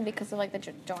against him because of, like, the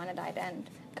Joanna died and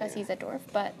because he's a dwarf,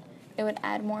 but it would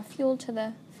add more fuel to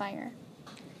the fire.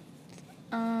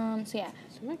 So yeah,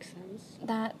 That makes sense.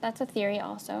 that's a theory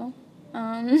also.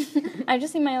 I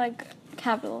just see my like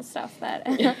capital stuff that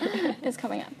is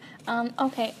coming up.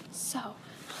 Okay, so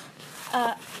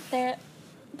there,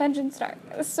 Benjen Stark.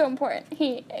 It's so important.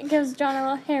 He gives Jon a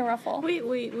little hair ruffle. Wait,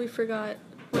 we forgot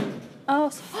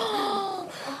Oh,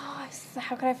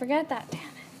 how could I forget that? Damn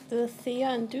it. the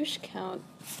Theon douche count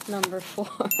number 4.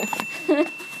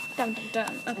 Dun dun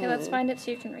dun. Okay, let's find it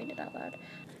so you can read it out loud.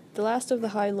 The last of the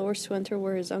High Lords to enter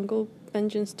were his uncle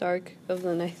Benjen Stark of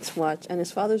the Night's Watch and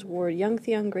his father's ward, young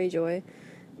Theon Greyjoy.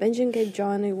 Benjen gave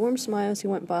Jon a warm smile as he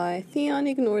went by. Theon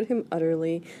ignored him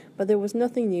utterly, but there was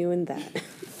nothing new in that.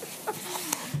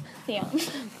 Theon.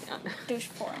 Douche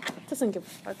 4. Doesn't give a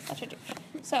fuck. Such a douche.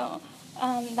 So,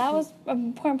 that was an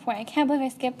important point. I can't believe I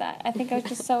skipped that. I think I was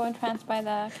just so entranced by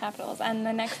the capitals. And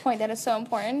the next point that is so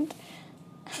important.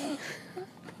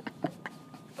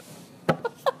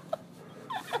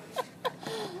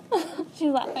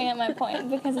 She's laughing at my point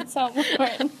because it's so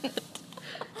important.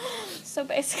 So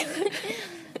basically,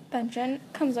 Benjen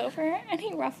comes over and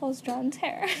he ruffles Jon's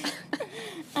hair.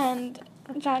 And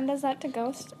Jon does that to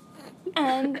Ghost.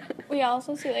 And we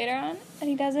also see later on that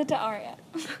he does it to Arya.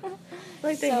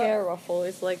 Like the hair ruffle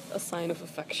is like a sign of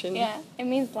affection. Yeah, it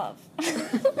means love.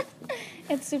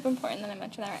 It's super important that I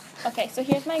mention that right. Okay, so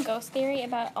here's my ghost theory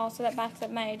about also that backs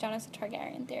up my Jon is a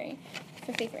Targaryen theory.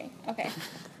 53. Okay.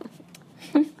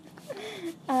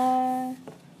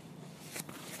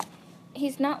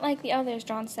 He's not like the others,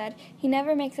 Jon said. He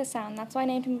never makes a sound. That's why I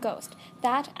named him Ghost.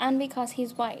 That and because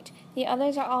he's white. The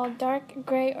others are all dark,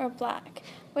 gray, or black.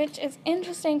 Which is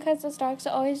interesting because the Starks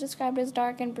are always described as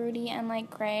dark and broody and like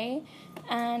gray.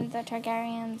 And the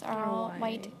Targaryens are all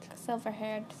white,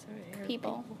 silver-haired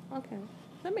people. Okay.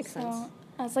 That makes sense. So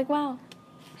I was like, wow.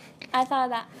 I thought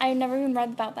of that. I never even read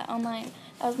about that online.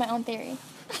 That was my own theory.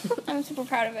 I'm super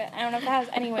proud of it. I don't know if that has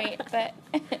any weight, but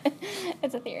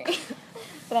it's a theory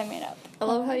that I made up. I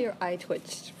love how your eye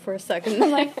twitched for a second.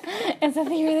 I'm like, it's a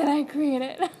theory that I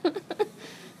created.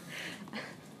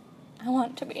 I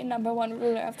want to be number one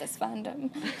ruler of this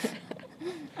fandom.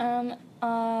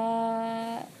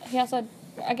 He also,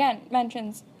 again,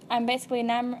 mentions, I'm basically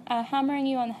hammering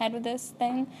you on the head with this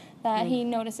thing, that he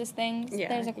notices things. Yeah,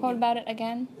 There's a quote about it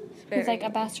again. He's like, a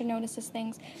Very- bastard notices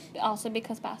things. Also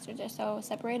because bastards are so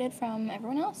separated from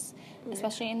everyone else,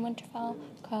 especially in Winterfell,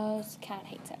 because Cat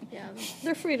hates him. Yeah,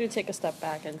 they're free to take a step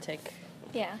back and take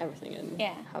Yeah. everything in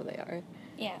Yeah. how they are.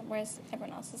 Yeah, whereas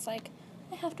everyone else is like,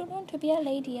 I have to learn to be a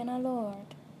lady and a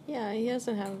lord. Yeah, he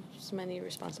doesn't have as many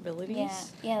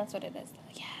responsibilities. Yeah, that's what it is.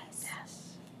 Yes.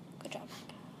 Yes. Good job.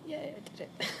 Yeah, I did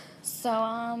it. So,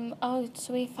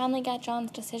 so we finally got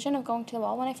Jon's decision of going to the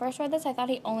wall. When I first read this, I thought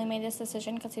he only made this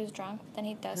decision because he was drunk. But then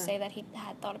he does say that he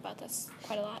had thought about this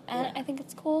quite a lot. And I think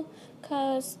it's cool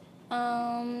because,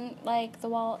 like, the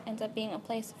wall ends up being a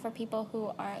place for people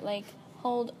who are, like,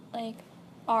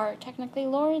 are technically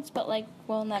lords, but, like,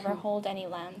 will never hold any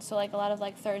land. So, like, a lot of,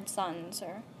 like, third sons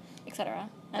or etc.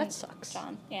 That sucks.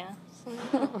 Jon, yeah.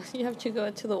 You have to go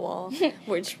to the wall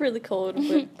where it's really cold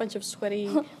with a bunch of sweaty,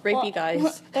 rapey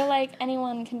guys. They're like,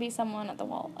 anyone can be someone at the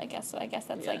wall, I guess. So I guess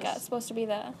that's like supposed to be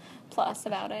the plus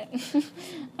about it.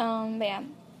 But yeah.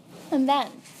 And then,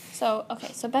 so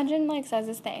Benjen like says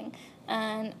this thing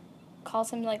and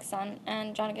calls him like son,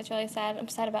 and Jon gets really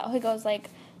upset about. He goes like,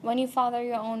 when you father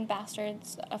your own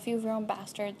bastards, a few of your own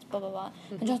bastards, blah blah blah.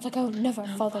 And Jon's like, I would never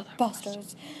father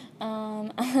bastards.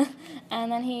 And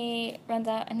then he runs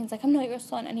out and he's like, I'm not your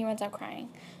son, and he runs out crying.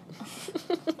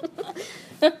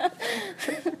 That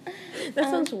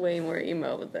sounds way more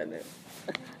emo than it.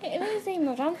 It is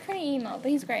emo. Jon's pretty emo,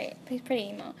 but he's great. He's pretty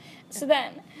emo. So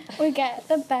then, we get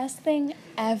the best thing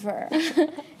ever.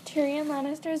 Tyrion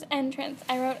Lannister's entrance.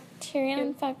 I wrote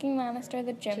Tyrion fucking Lannister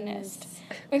the gymnast.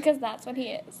 Because that's what he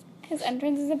is. His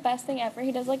entrance is the best thing ever.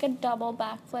 He does like a double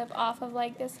backflip off of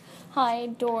like this high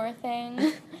door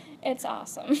thing. It's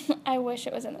awesome. I wish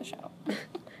it was in the show.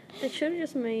 They should have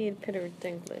just made Peter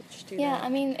Dinklage do Yeah, that. I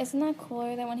mean, isn't that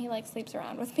cooler than when he like sleeps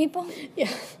around with people?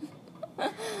 Yeah.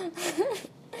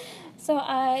 So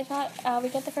I thought we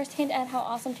get the first hint at how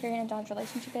awesome Tyrion and Jon's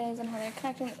relationship is and how they're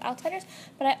connecting with outsiders,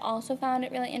 but I also found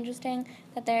it really interesting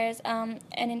that there's an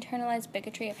internalized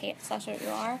bigotry of hate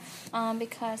 /WR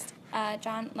because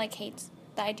Jon like hates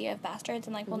the idea of bastards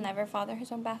and like will never father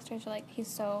his own bastards, or like he's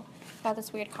so got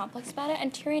this weird complex about it,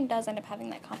 and Tyrion does end up having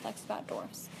that complex about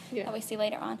dwarfs that we see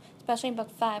later on, especially in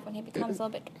book 5 when he becomes a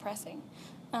little bit depressing.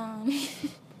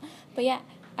 But yeah,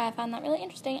 I found that really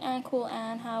interesting and cool,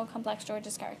 and how complex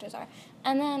George's characters are.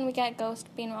 And then we get Ghost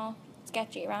being real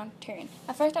sketchy around Tyrion.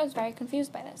 At first I was very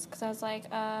confused by this, because I was like,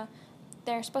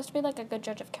 they're supposed to be, like, a good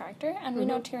judge of character, and we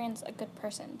know Tyrion's a good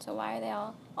person, so why are they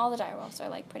all the direwolves are,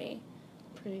 like, pretty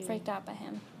freaked out by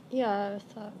him. Yeah,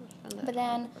 I found that. But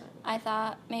then I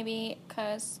thought maybe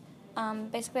because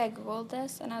basically I Googled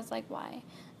this and I was like, why?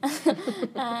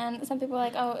 And some people were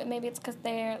like, oh, maybe it's because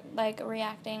they're, like,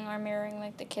 reacting or mirroring,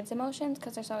 like, the kids' emotions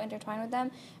because they're so intertwined with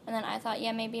them. And then I thought,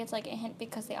 yeah, maybe it's, like, a hint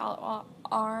because they all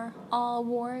are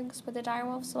wargs with the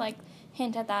direwolves. So, like,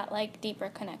 hint at that, like, deeper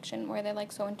connection where they're,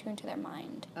 like, so in tune to their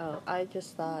mind. Oh, I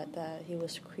just thought that he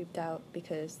was creeped out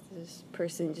because this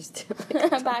person just did,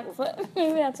 A backflip.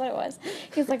 Maybe that's what it was.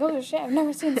 He's like, oh, shit, I've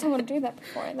never seen someone do that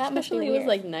before. That must be Especially it weird. was,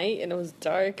 like, night and it was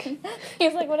dark.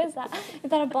 He's like, what is that?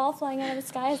 Is that a ball flying out of the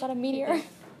sky? Is that a meteor?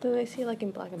 Then I see, like,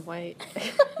 in black and white.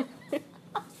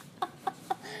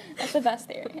 That's the best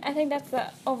theory. I think that's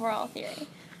the overall theory.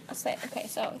 Okay,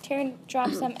 so Tyrion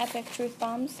drops some epic truth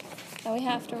bombs that we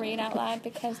have to read out loud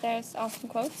because there's awesome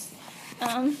quotes.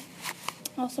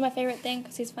 Also my favorite thing,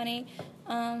 because he's funny,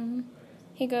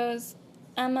 he goes,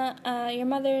 Emma,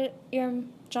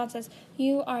 Jon says,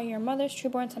 you are your mother's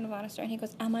trueborn son of Lannister. And he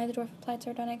goes, am I the dwarf, replied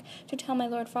Sir Donnick, to tell my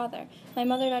lord father. My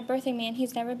mother died birthing me, and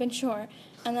he's never been sure.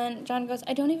 And then Jon goes,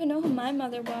 I don't even know who my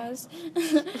mother was.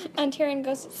 And Tyrion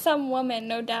goes, some woman,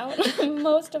 no doubt.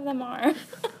 Most of them are.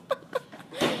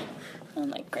 I'm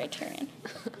like, great Tyrion.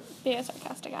 Be a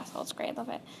sarcastic asshole, it's great, love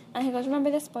it. And he goes, remember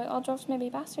this, boy, all dwarfs may be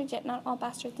bastards, yet not all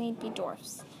bastards need be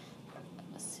dwarfs.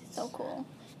 So cool.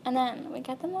 And then we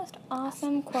get the most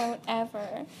awesome quote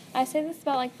ever. I say this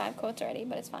about like 5 quotes already,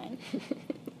 but it's fine.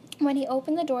 When he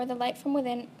opened the door, the light from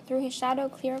within threw his shadow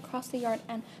clear across the yard,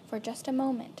 and for just a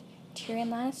moment, Tyrion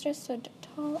Lannister stood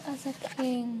tall as a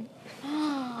king.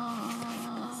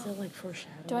 Is it like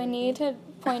foreshadowing? Do I need to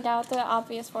point out the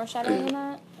obvious foreshadowing in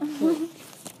that?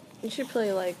 You should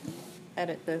probably, like,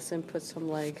 edit this and put some,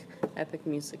 like, epic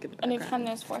music in the background. Anytime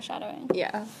there's foreshadowing.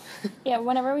 Yeah. Yeah,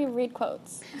 whenever we read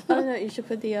quotes. Oh, no, you should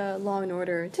put the Law and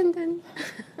Order. Tin tin.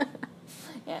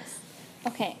 Yes.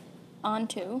 Okay, on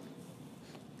to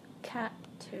Cat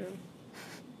 2.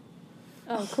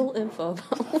 Oh, cool info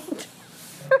about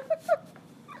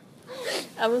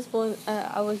I was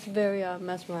very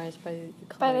mesmerized by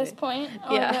the by this point.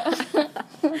 Oh, yeah.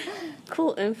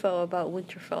 Cool info about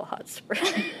Winterfell Hot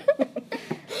Springs.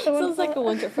 Sounds like a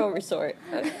Winterfell resort.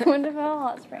 Winterfell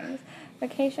Hot Springs,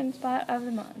 vacation spot of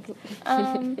the month.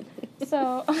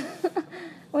 So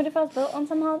Winterfell's built on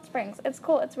some hot springs. It's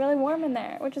cool. It's really warm in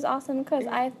there, which is awesome because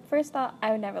I first thought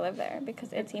I would never live there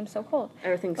because it seems so cold.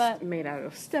 Everything's made out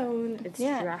of stone. It's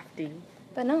drafty.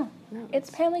 But no, it's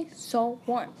apparently so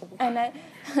warm. And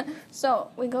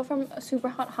so we go from super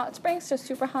hot springs to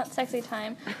super hot sexy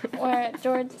time, where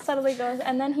George suddenly goes,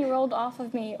 and then he rolled off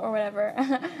of me or whatever,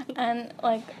 and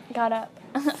like got up.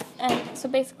 And so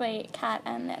basically, Kat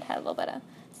and Ned had a little bit of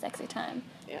sexy time.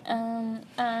 Yeah.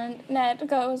 And Ned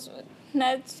goes,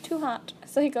 Ned's too hot,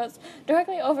 so he goes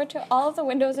directly over to all of the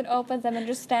windows and opens them and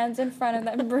just stands in front of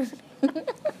them brooding.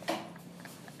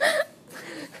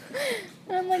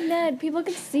 And I'm like, Ned, people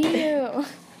can see you.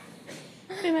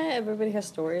 Hey man, everybody has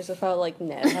stories of how, like,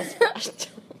 Ned has flashed.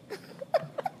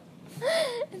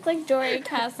 It's like Jory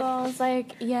Castle. It's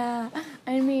like, yeah.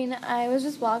 I mean, I was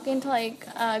just walking to, like,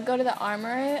 go to the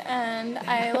armory, and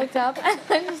I looked up, and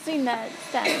I just see Ned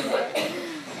standing there.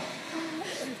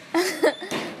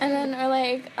 And then, or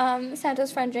like,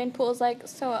 Sansa's friend Jane Poole's like,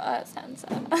 so,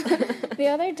 Sansa, the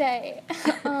other day,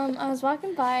 I was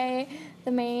walking by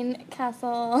the main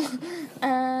castle,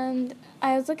 and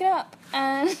I was looking up,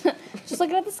 and just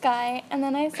looking at the sky, and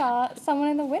then I saw someone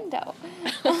in the window,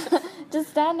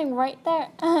 just standing right there,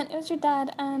 and it was your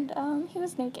dad, and, he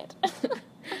was naked.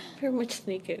 Very much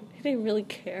naked. He didn't really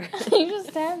care. He just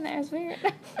standing there, it's weird.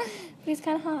 But he's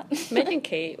kind of hot. Imagine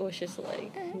Kate was just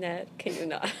like, Ned, can you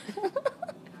not?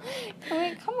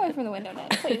 Come away from the window, Ned,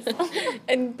 please.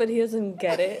 But he doesn't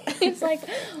get it. He's like,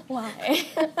 why?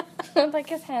 With like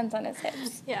his hands on his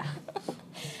hips. Yeah.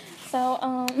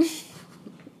 So,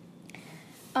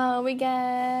 we get,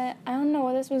 I don't know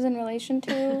what this was in relation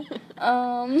to.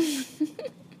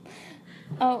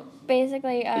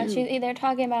 Basically, they're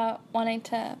talking about wanting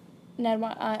to,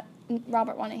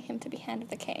 Robert wanting him to be Hand of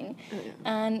the King. Oh, yeah.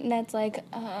 And Ned's like,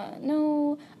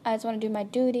 no, I just want to do my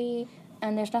duty,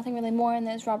 and there's nothing really more in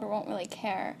this. Robert won't really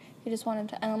care. He just wanted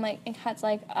to, and I'm like, and Kat's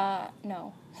like,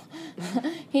 no.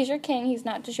 He's your king, he's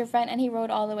not just your friend, and he rode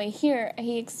all the way here.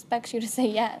 He expects you to say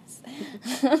yes.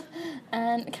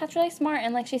 And Kat's really smart,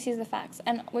 and, like, she sees the facts.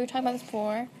 And we were talking about this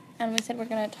before, and we said we're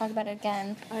going to talk about it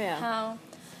again. Oh, yeah. How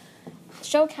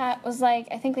Show Cat was like,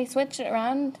 I think they switched it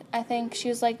around. I think she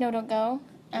was like, no, don't go.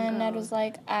 And Ned was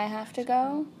like, I have to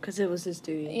go. Because it was his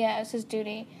duty. Yeah, it was his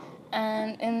duty.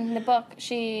 And in the book,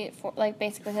 she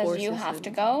basically says you Forces have him. to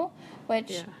go,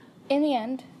 which Yeah. in the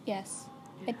end, yes,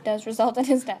 it does result in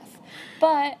his death.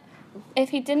 But if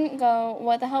he didn't go,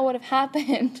 what the hell would have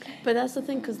happened? But that's the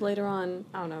thing, because later on,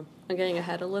 I don't know, I'm getting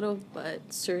ahead a little, but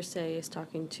Cersei is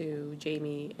talking to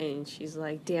Jaime, and she's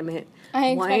like, damn it.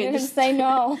 I why expected him to just-" say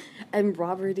no. And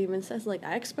Robert even says, like,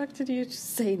 I expected you to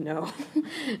say no.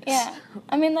 Yeah.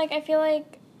 I mean, like, I feel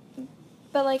like,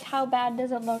 but, like, how bad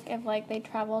does it look if, like, they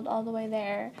traveled all the way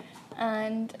there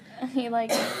and he, like,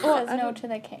 says no to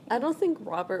the king? I don't think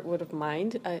Robert would have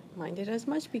minded as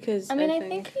much, because I mean, I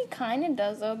think he kind of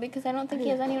does, though, because I don't think he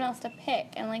has anyone else to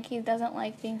pick. And, like, he doesn't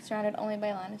like being surrounded only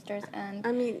by Lannisters, and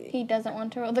I mean, he doesn't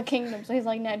want to rule the kingdom, so he's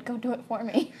like, Ned, go do it for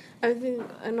me. I think,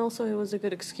 and also it was a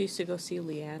good excuse to go see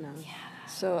Lyanna. Yeah.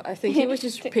 So I think he was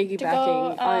just piggybacking to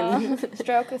go, on...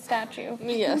 stroke the statue.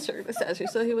 Yeah, sure, the statue.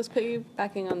 So he was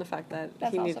piggybacking on the fact that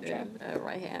That's he also needed a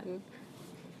right hand.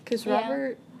 Because Yeah.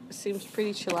 Robert seems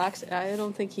pretty chillax. I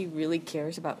don't think he really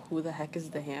cares about who the heck is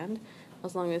the hand,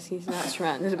 as long as he's not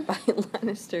surrounded by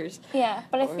Lannisters. Yeah,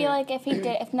 but I Or- feel like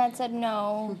if Ned said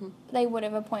no, they would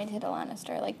have appointed a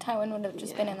Lannister. Like, Tywin would have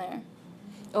just been in there.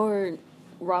 Or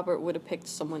Robert would have picked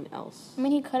someone else. I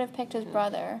mean, he could have picked his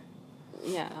brother.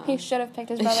 Yeah. He should have picked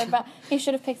his brother, but he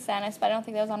should have picked Stannis, but I don't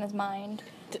think that was on his mind.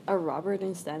 Are Robert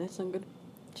and Stannis on good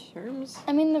terms?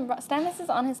 I mean, Stannis is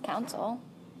on his council.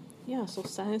 Yeah, so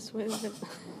Stannis would have been...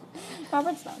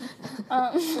 Robert's done.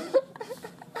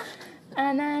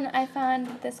 And then I found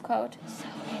this quote. So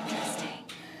interesting.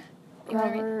 You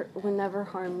wanna read? Robert would never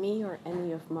harm me or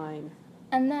any of mine.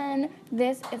 And then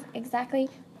this is exactly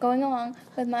going along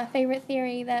with my favorite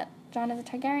theory that Jon is a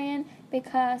Targaryen,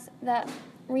 because that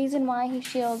reason why he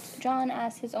shields Jon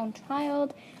as his own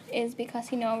child is because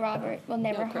he knows Robert will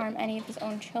never Okay. harm any of his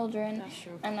own children. That's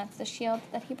true. And that's the shield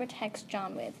that he protects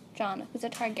Jon with. Jon, who's a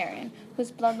Targaryen,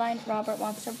 whose bloodline Robert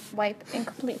wants to wipe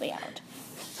completely out.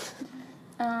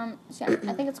 So yeah,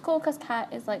 I think it's cool because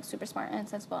Kat is like super smart and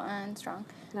sensible and strong.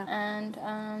 Yeah.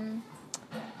 And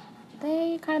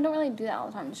they kind of don't really do that all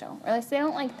the time in the show. Or at least they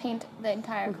don't like paint the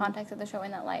entire context of the show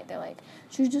in that light. They're like,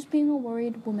 she's just being a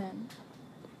worried woman.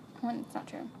 When it's not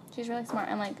true. She's really smart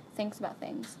and like thinks about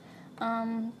things.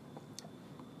 Do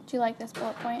you like this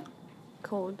bullet point?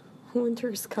 Cold.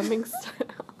 Winter's coming.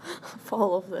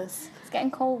 Fall of this. It's getting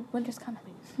cold. Winter's coming.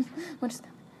 Winter's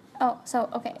coming. Oh, so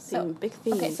okay. So Big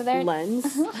theme. okay, so they're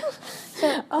Lens.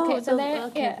 So, Oh, okay, so the- they're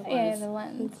okay, the lens. the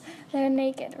lens. They're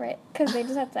naked, right? Because they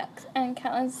just had sex, and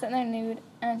Catelyn's sitting there nude,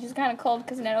 and she's kind of cold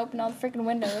because Ned opened all the freaking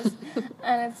windows,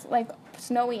 and it's like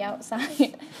snowy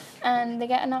outside, and they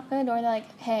get a knock on the door. They're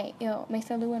like, "Hey,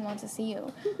 Maester Luwin wants to see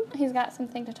you. He's got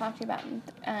something to talk to you about."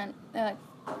 And they're like,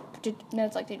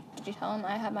 Ned's like, "Did you tell him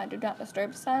I have my do not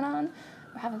disturb sign on?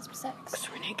 We're having some sex."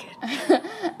 We're naked.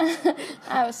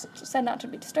 I was said not to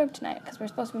be disturbed tonight because we're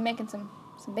supposed to be making some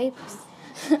babies.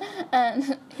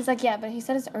 And he's like, yeah, but he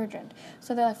said it's urgent.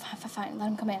 So they're like, fine, let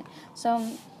him come in. So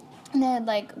Ned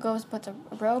like goes, puts a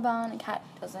robe on, and Kat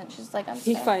doesn't. She's like, I'm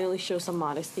He scared. finally shows some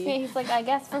modesty. Yeah, he's like, I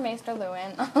guess for Maester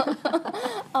Luwin,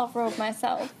 I'll robe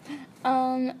myself.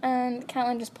 And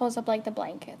Catelyn just pulls up like the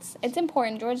blankets. It's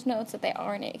important. George notes that they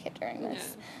are naked during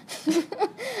this.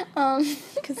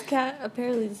 Because Kat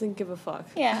apparently doesn't give a fuck.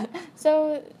 Yeah.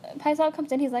 So Pycelle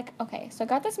comes in. He's like, okay, so I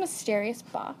got this mysterious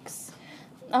box.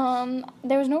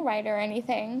 There was no rider or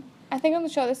anything. I think on the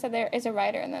show they said there is a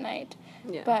rider in the night.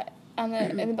 Yeah. But in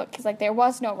the book, he's like, there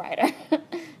was no rider.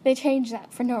 They changed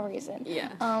that for no reason.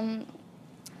 Yeah.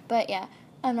 But yeah,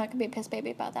 I'm not gonna be a piss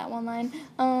baby about that one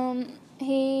line.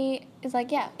 He is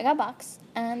like, yeah, I got a box,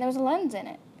 and there was a lens in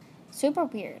it. Super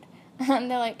weird.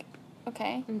 And they're like,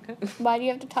 okay. Okay. Why do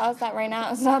you have to tell us that right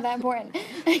now? It's not that important.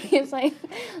 He's like,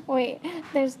 wait,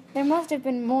 there must have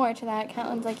been more to that.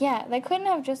 Catelyn's like, yeah, they couldn't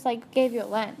have just like gave you a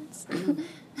lens.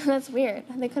 That's weird.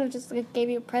 They could have just like, gave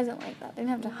you a present like that. They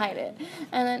didn't have to hide it.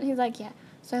 And then he's like, yeah.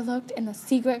 So I looked in the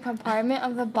secret compartment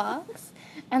of the box,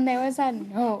 and there was a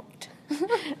note.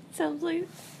 Sounds like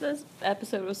this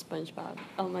episode of SpongeBob.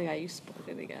 Oh my god, you spoiled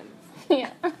it again. Yeah.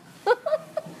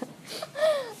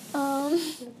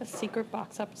 A secret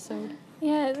box episode.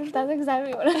 Yeah, that's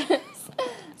exactly what it is.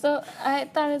 So I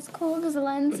thought it's cool because the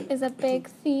lens is a big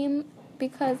theme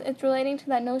because it's relating to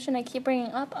that notion I keep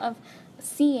bringing up of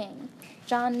seeing.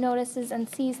 Jon notices and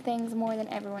sees things more than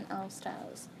everyone else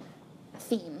does.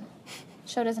 Theme.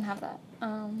 Show doesn't have that.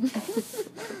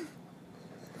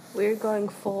 We're going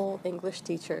full English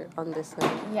teacher on this one.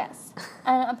 Yes.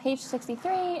 And on page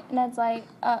 63, Ned's like,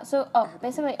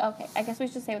 basically, okay, I guess we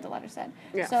should say what the letter said.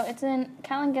 Yeah. So it's in,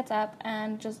 Catelyn gets up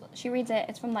and she reads it.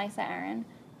 It's from Lysa Arryn.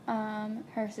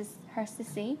 her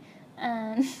sissy,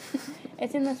 and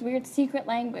it's in this weird secret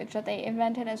language that they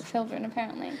invented as children,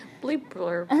 apparently. Bleep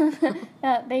blurb.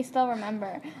 That they still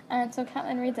remember. And so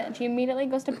Catelyn reads it, and she immediately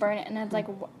goes to burn it, and it's like,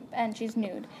 and she's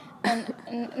nude. And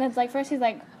it's like, first she's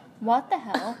like, what the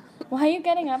hell? Why are you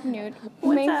getting up nude?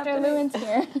 Maester Lewin's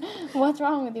here. What's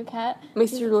wrong with you, Cat?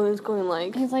 Maester Lewin's going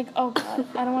like... He's like, oh God,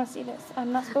 I don't want to see this.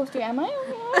 I'm not supposed to, am I?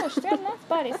 Oh, she's got a nice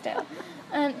body still.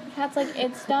 And Cat's like,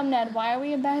 it's dumb, Ned. Why are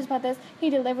we embarrassed about this? He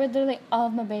delivered literally all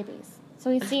of my babies. So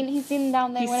he's seen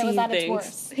down there when it was at its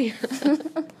worst.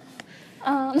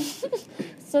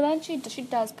 So then she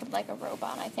does put like a robe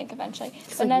on, I think, eventually.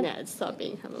 It's but like Ned, stop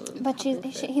being him. But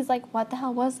he's like, what the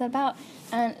hell was it about?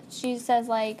 And she says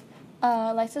like,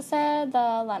 Lysa said the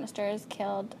Lannisters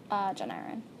killed Jon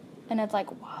Arryn, and it's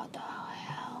like, what the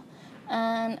hell?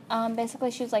 And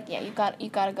basically she's like, yeah, you got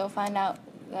to go find out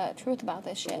the truth about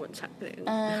this shit. What's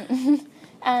happening?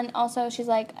 And also she's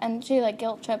like, and she like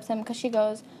guilt trips him because she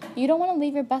goes, you don't want to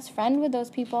leave your best friend with those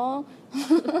people.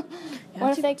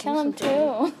 What if they kill him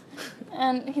too?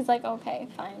 And he's like, okay,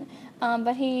 fine.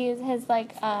 But his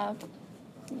like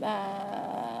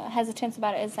hesitance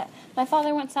about it is that my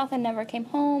father went south and never came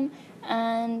home,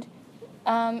 and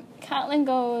Catelyn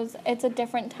goes, it's a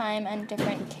different time and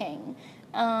different king.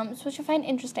 Which I find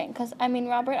interesting, because, I mean,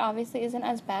 Robert obviously isn't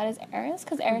as bad as Aerys,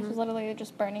 because Aerys was literally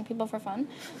just burning people for fun.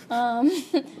 And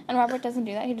Robert doesn't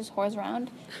do that, he just whores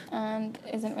around, and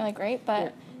isn't really great,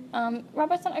 but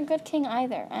Robert's not a good king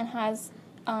either, and has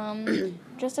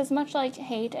just as much, like,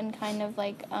 hate and kind of,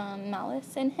 like,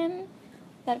 malice in him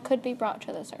that could be brought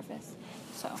to the surface.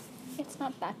 So, it's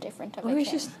not that different of a king. Or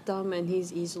he's just dumb and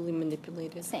he's easily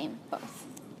manipulated. Same, both.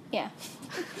 Yeah.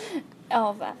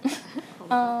 All of that.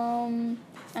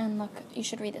 And look, you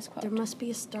should read this quote. There must be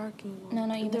a Stark in Winterfell.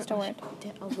 No, you missed a word.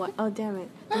 Oh, damn it.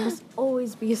 There must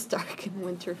always be a Stark in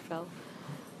Winterfell.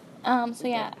 So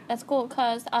yeah, that's cool,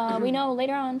 because we know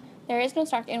later on there is no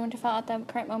Stark in Winterfell at the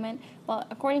current moment. Well,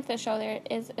 according to the show, there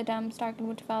is a dumb Stark in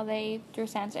Winterfell. They threw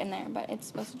Sansa in there, but it's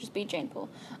supposed to just be Jane Poole.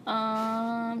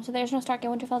 So there's no Stark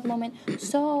in Winterfell at the moment.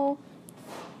 So,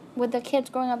 with the kids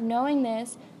growing up knowing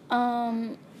this,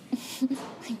 I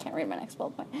can't read my next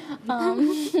bullet point.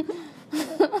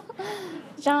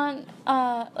 Jon,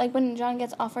 like, when Jon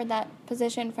gets offered that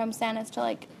position from Stannis to,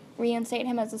 like, reinstate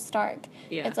him as a Stark,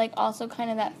 it's, like, also kind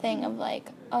of that thing of,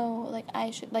 like, oh, like,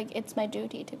 I should, like, it's my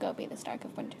duty to go be the Stark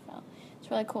of Winterfell. It's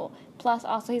really cool. Plus,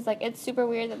 also, he's like, it's super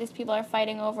weird that these people are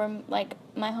fighting over, like,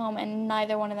 my home, and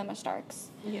neither one of them are Starks.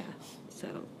 Yeah,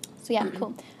 so yeah,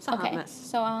 cool. It's a hot mess.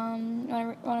 So, want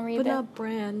to read it? But not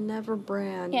Bran, never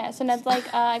Bran. Yeah, so Ned's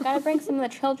like, I gotta bring some of the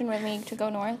children with me to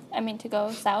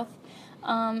go south.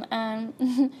 And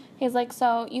he's like,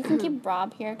 so you can keep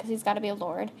Robb here because he's got to be a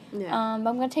lord. Yeah. But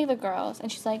I'm gonna take the girls. And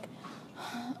she's like,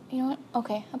 you know what?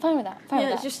 Okay, I'm fine with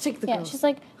that. Just take the girls. Yeah, she's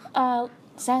like,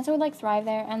 Sansa would like thrive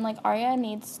there, and like Arya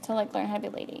needs to like learn how to be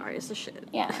a lady. Arya's the shit.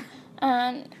 Yeah.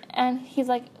 And he's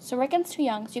like, so Rickon's too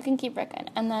young, so you can keep Rickon.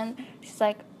 And then she's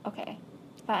like, okay,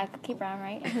 but I could keep Bran,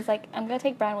 right? And he's like, I'm gonna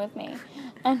take Bran with me.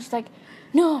 And she's like,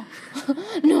 no,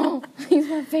 no, he's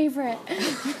my favorite.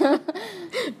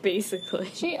 Basically.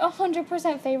 She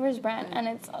 100% favors Bran, and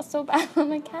it's so bad. I'm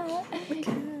like, Cat,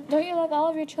 don't you love all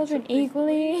of your children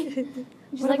equally?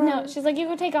 She's like, no. She's like, you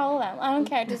can take all of them. I don't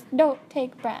care. Just don't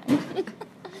take Bran.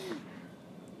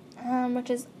 Which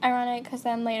is ironic, because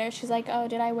then later she's like, oh,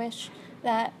 did I wish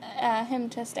that him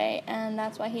to stay? And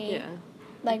that's why he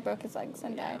like broke his legs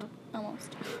and died.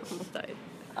 Almost died.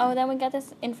 Oh, then we got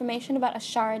this information about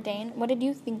Ashara Dane. What did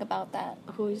you think about that?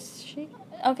 Who is she?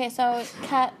 Okay, so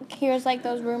Kat hears like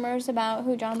those rumors about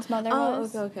who Jon's mother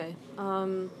was. Oh, okay.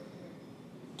 Do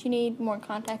you need more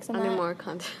context on that? I need more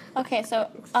context. Okay, so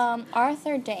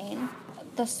Arthur Dane,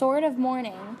 the Sword of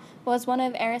Morning, was one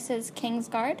of Aerys's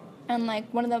Kingsguard, and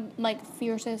like one of the like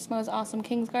fiercest, most awesome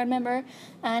Kingsguard member,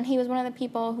 and he was one of the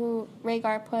people who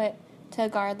Rhaegar put to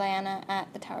guard Lyanna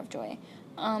at the Tower of Joy.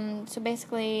 So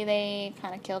basically, they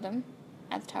kind of killed him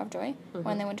at the Tower of Joy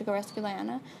when they went to go rescue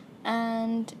Lyanna.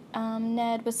 And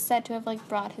Ned was said to have, like,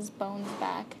 brought his bones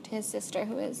back to his sister,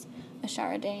 who is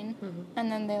Ashara Dane.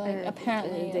 And then they, like,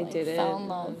 apparently they like, did fell in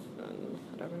love.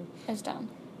 Whatever. It was dumb.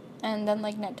 And then,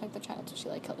 like, Ned took the child, so she,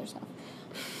 like, killed herself.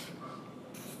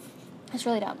 It's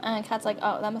really dumb. And Kat's like,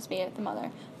 oh, that must be it, the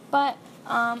mother. But,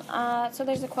 so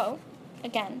there's a quote,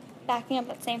 again, backing up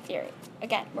that same theory.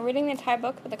 Again, we're reading the entire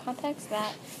book with the context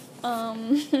that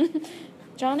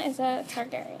Jon is a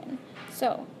Targaryen.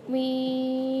 So,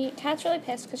 Kat's really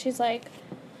pissed because she's like,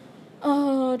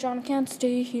 oh, Jon can't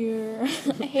stay here.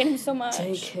 I hate him so much.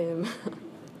 Take him.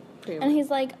 Pretty And much. he's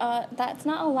like, that's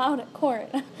not allowed at court.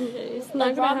 It's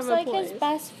Like, gonna Rob's have a like his place.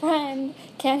 best friend.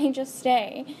 Can't he just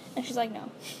stay? And she's like, no.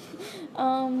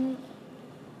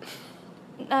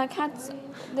 Kat's,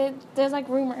 there's like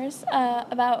rumors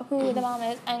about who the mom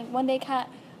is, and one day Kat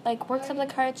like works up the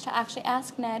courage to actually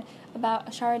ask Ned about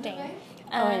Ashara Dane.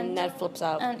 And Ned flips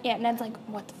out. And yeah, Ned's like,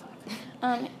 what the fuck?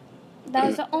 That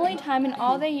was the only time in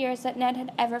all the years that Ned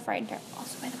had ever frightened her.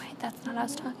 Also, by the way, that's not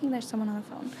us talking. There's someone on the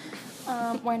phone.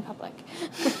 We're in public.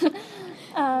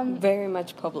 Very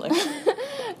much public.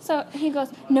 So he goes,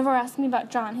 never ask me about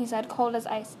John, he said, cold as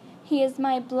ice. He is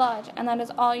my blood, and that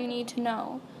is all you need to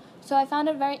know. So I found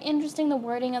it very interesting, the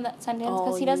wording of that sentence,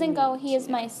 because he doesn't go, he is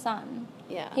my son.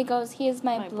 Yeah. He goes, he is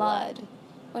my blood,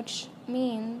 which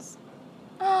means,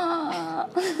 he's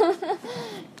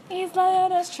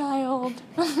Lyanna's child.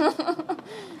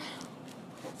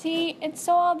 See, it's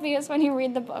so obvious when you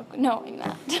read the book, knowing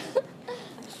that.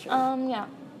 That's true. Yeah.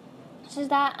 So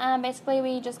that, basically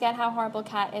we just get how horrible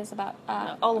Kat is about,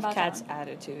 All about of Kat's John.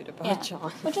 attitude about Yeah.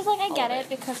 John. Which is like, I get All it,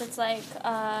 because it's like,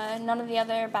 none of the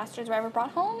other bastards were ever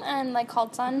brought home and like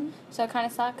called son, so it kind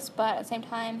of sucks, but at the same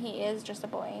time, he is just a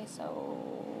boy,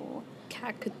 so.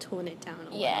 Kat could tone it down a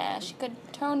little. Yeah, she could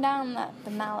tone down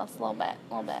the malice a little bit.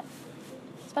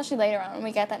 Especially later on when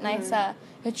we get that nice,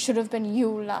 it should have been you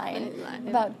line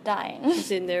about dying.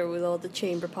 She's in there with all the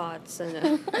chamber pots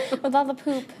and With all the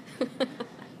poop.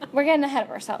 We're getting ahead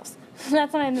of ourselves.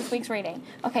 That's not in this week's reading.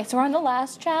 Okay, so we're on the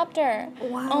last chapter.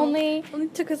 Wow. Only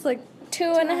took us like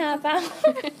 2.5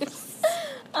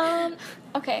 hours.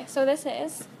 Okay, so this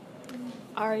is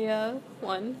Arya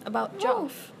one about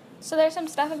Joff. So there's some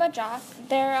stuff about Joff.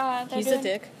 They're He's doing, a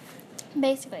dick.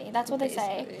 Basically, that's what they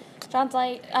say. Basically. John's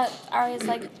like, Arya's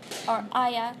like, or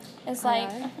Aya is like,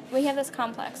 Aya. we have this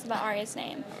complex about Arya's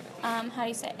name. How do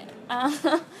you say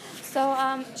it?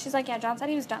 So she's like, yeah, John said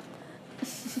he was dumb.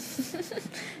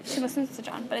 She listens to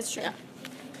John, but it's true.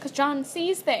 Because John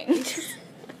sees things.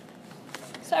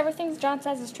 So everything John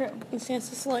says is true. And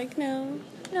Sansa's like, no,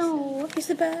 No. he's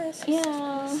the best.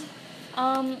 Yeah.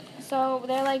 So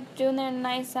they're like doing their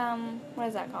nice, what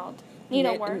is that called?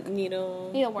 Needlework.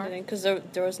 Needlework. Because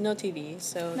there was no TV,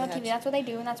 so No TV, that's what they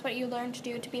do, and that's what you learn to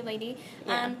do to be a lady.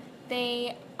 Yeah. And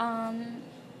they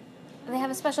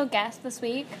have a special guest this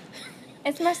week.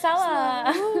 It's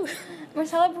Marcella.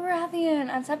 Marcella Baratheon.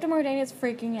 And Septa Mordane is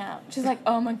freaking out. She's like,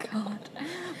 oh my god,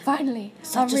 finally,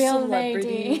 Such a a real celebrity.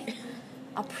 lady.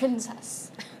 A princess.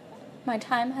 My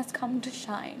time has come to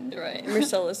shine. Right.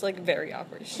 Marcella's like very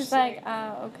awkward. She's like,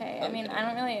 okay. I mean, I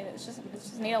don't really. It's just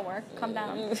needlework. Calm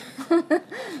down.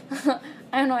 I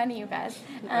don't know any of you guys.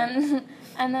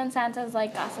 And then Sansa's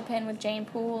like gossiping with Jane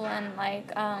Poole and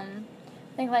like I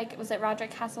think like was it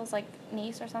Roderick Castle's like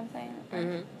niece or something.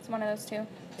 Mhm. It's one of those two.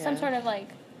 Yeah. Some sort of like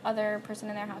other person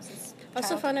in their house's I also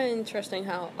child. found it interesting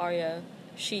how Arya,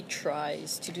 she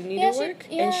tries to do Yeah, needlework,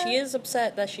 she- and yeah. she is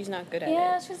upset that she's not good at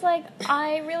Yeah, it. she's like,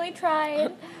 I really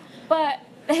tried, but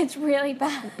it's really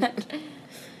bad.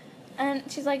 And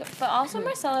she's like, but also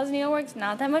Marcella's needlework's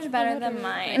not that much better than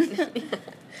mine.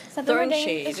 So Throwing Mordane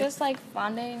shade. is just like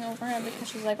fawning over her because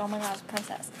she's like, oh my god,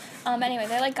 princess. Anyway,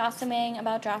 they're like gossiping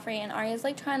about Joffrey, and Arya's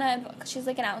like trying to, cause she's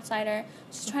like an outsider.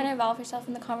 She's trying to involve herself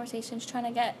in the conversation. She's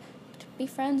trying to be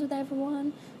friends with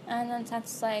everyone. And then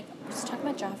Sansa's like, just talk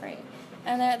about Joffrey.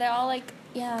 And they're all like,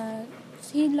 yeah,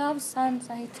 he loves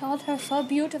Sansa. He told her so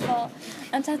beautiful.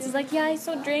 And Sansa's like, yeah, he's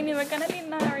so dreamy. We're gonna be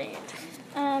married.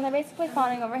 And they're basically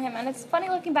fawning over him. And it's funny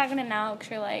looking back on it now because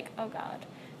you're like, oh god,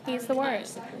 he's the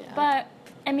worst. Yeah. But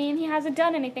I mean, he hasn't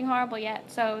done anything horrible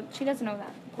yet, so she doesn't know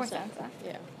that. Poor Sansa.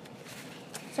 Yeah.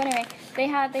 So anyway,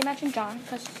 they mentioned John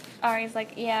because Arya's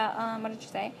like, yeah, what did you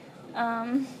say?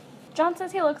 John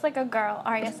says he looks like a girl.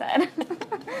 Arya said,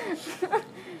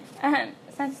 and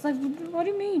Sansa's like, what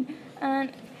do you mean?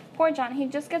 And poor John, he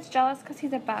just gets jealous because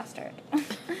he's a bastard.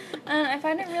 And I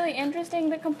find it really interesting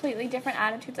the completely different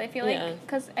attitudes. I feel Yeah. like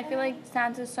because I feel like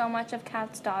Sansa's so much of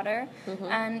Kat's daughter,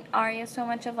 and Arya's so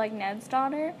much of like Ned's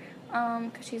daughter.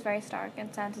 Because she's very Stark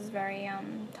and Sansa's very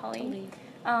Tully.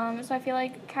 So I feel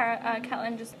like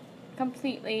Catelyn just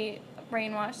completely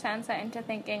brainwashed Sansa into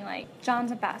thinking like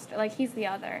John's a bastard, like he's the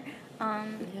other.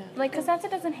 Like because Sansa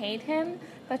doesn't hate him,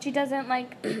 but she doesn't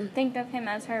like think of him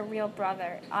as her real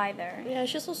brother either. Yeah,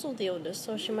 she's also the oldest,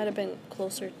 so she might have been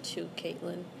closer to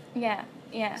Caitlyn. Yeah.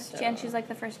 So- And she's like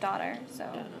the first daughter, so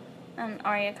and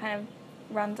Arya kind of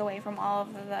runs away from all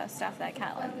of the stuff that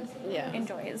Catelyn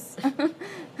enjoys.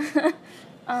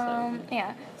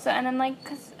 Yeah. So and then like,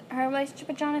 cause her relationship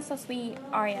with John is so sweet.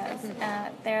 Arya's,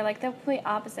 they're like the complete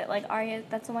opposite. Like Arya,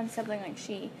 that's the one sibling like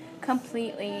she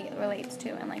completely relates to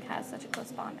and like has such a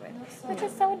close bond with, which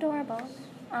is so adorable.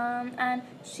 And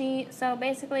so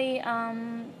basically,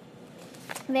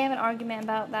 they have an argument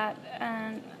about that,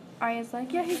 and Arya's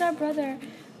like, yeah, he's our brother.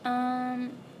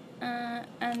 And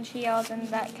she yells, and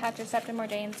that catches Septa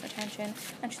Mordaine's attention,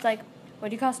 and she's like,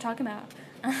 what are you guys talking about?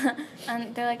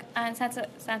 And they're like, and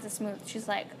Sansa's smooth. She's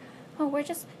like, oh, we're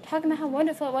just talking about how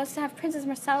wonderful it was to have Princess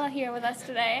Marcella here with us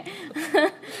today.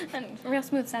 And real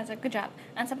smooth Sansa, good job.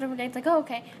 And Septa Mordaine's like, oh,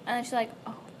 okay. And then she's like,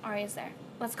 oh, Arya's there.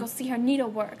 Let's go see her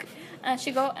needlework. And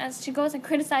she goes and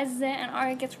criticizes it, and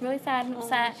Arya gets really sad and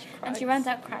upset, and she runs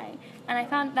out crying. And I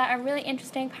found that a really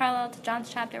interesting parallel to Jon's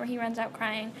chapter where he runs out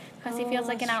crying because he feels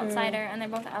like an outsider, and they're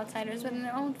both outsiders within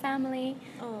their own family,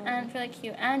 and it's really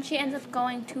cute. And she ends up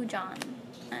going to Jon.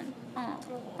 And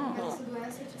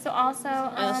so also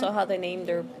and also how they named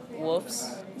their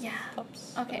wolves. Yeah.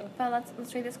 Pups. Okay, but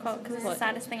let's read this quote because it's the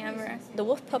saddest thing ever. The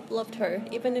wolf pup loved her,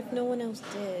 even if no one else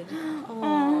did.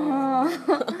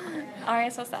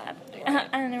 Arya's so sad.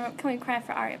 And can we cry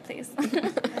for Arya, please?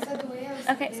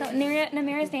 Okay, so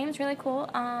Nymearia's name is really cool.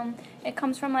 It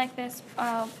comes from like this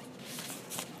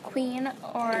queen,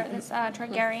 or this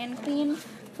Targaryen queen,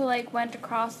 who like went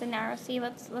across the narrow sea.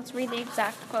 Let's read the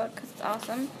exact quote because it's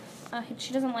awesome.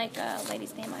 She doesn't like a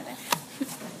lady's name either.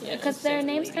 Yeah, because their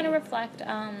names kind of reflect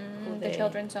the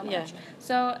children so much. Yeah.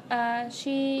 So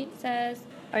she says,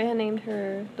 Arya named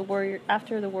her the warrior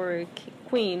after the warrior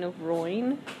queen of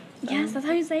Royne. yes, that's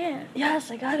how you say it.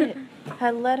 Yes, I got it.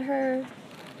 Had led her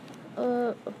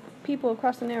people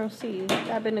across the narrow sea. That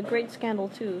had been a great scandal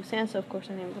too. Sansa, of course,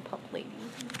 her name was a pup lady.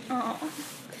 Oh.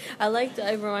 I liked it.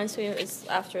 It reminds me of, it's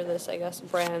after this, I guess,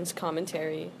 Bran's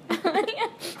commentary.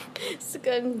 It's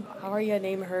good. Arya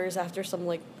named hers after some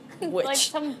like witch. Like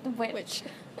some witch.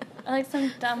 Like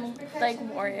some dumb like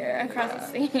warrior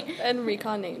across the sea. And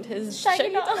Recon named his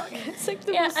Shaggy Dog. It's like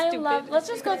the Yeah, most I stupid. love. Let's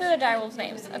just go through the direwolves'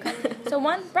 names. Okay. So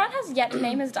Bran has yet to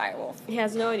name his direwolf. He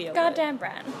has no idea. Goddamn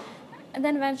Bran. And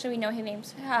then eventually we know he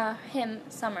names him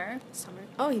Summer. Summer.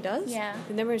 Oh, he does? Yeah.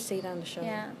 They never say it on the show.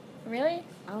 Yeah. Really?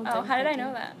 I don't Oh, think how did they I know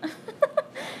do. that?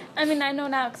 I mean, I know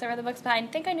now because I read the books, but I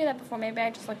think I knew that before. Maybe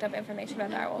I just looked up information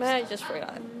about direwolves. I just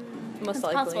forgot. Most It's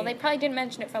likely. possible. They probably didn't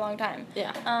mention it for a long time.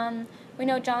 Yeah. We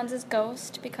know John's is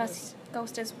Ghost because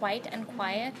Ghost is white and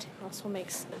quiet. Also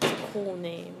makes it's a cool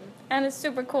name. And it's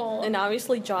super cool. And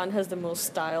obviously John has the most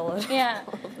style out of Yeah.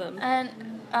 all of them. And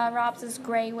Rob's is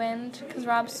Grey Wind because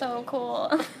Rob's so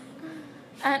cool.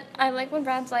 And I like when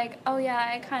Brad's like, oh yeah,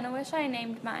 I kind of wish I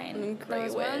named mine Grey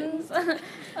those Wind. ones.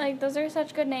 Like, those are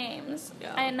such good names.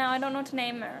 Yeah. I don't know what to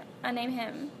name her. I name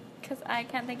him because I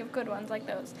can't think of good ones like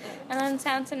those. And then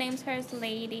Sansa names hers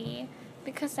Lady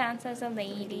because Sansa's a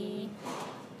lady.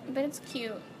 But it's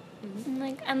cute.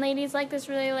 Mm-hmm. And Lady's like this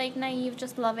really like naive,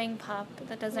 just loving pup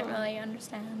that doesn't really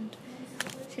understand.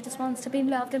 She just wants to be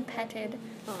loved and petted.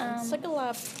 It's like a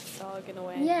lap dog in a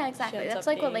way. Yeah, She exactly. ends That's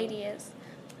up like what being- Lady is.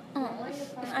 Oh,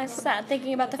 I'm sad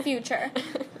thinking about the future.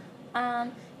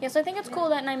 Yeah, so I think it's cool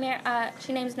that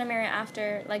she names Nymeria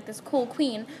after like this cool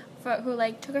queen who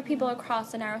like took her people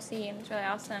across the narrow sea, and it's really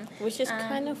awesome. Which is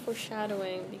kind of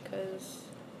foreshadowing because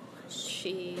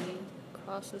she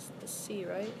crosses the sea,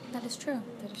 right? That is true.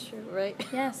 That is true, right?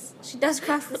 Yes, she does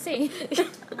cross the sea,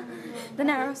 the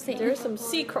narrow sea. There's some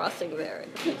sea crossing there.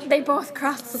 They both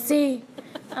cross the sea.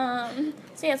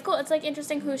 So yeah, it's cool. It's like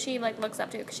interesting who she like looks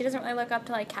up to because she doesn't really look up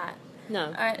to like Kat.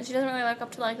 No. She doesn't really look up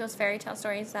to like those fairy tale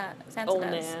stories that Sansa Old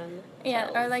does. man.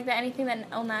 Yeah, or like anything that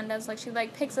Old Nan does. Like she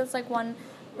like picks this like one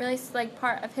really like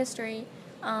part of history,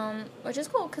 which is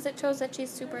cool because it shows that she's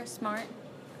super smart.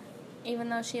 Even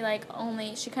though she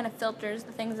kind of filters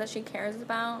the things that she cares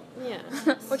about. Yeah.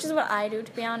 Which is what I do,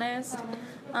 to be honest.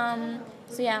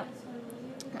 So yeah.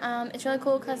 It's really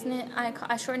cool because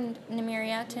I shortened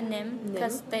Nymeria to Nym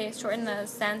because they shortened the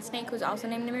sand snake, who's also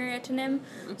named Nymeria, to Nym.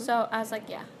 So I was like,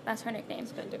 yeah, that's her nickname.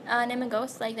 Nym and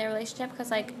Ghost, like their relationship,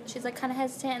 because like she's like kind of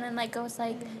hesitant, and then like Ghost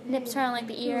like nips her on like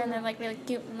the ear, and they're like really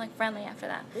cute and like friendly after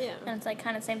that. Yeah. And it's like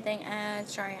kind of same thing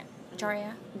as Jarya.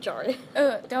 Jarry.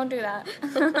 Ugh, don't do that.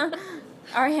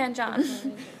 Arya and Jon.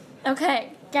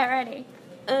 Okay, get ready.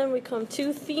 And we come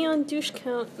to Theon douche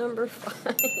count number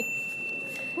 5.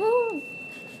 Woo!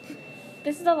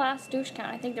 This is the last douche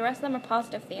count. I think the rest of them are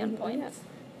positive Theon points.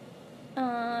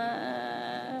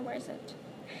 Where is it?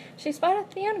 She spotted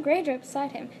Theon Greyjoy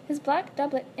beside him, his black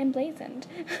doublet emblazoned,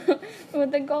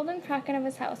 with the golden kraken of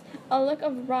his house, a look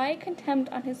of wry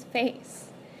contempt on his face.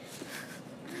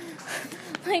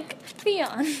 Like,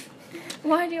 Theon,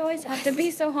 why do you always have to be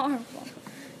so horrible?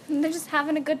 And they're just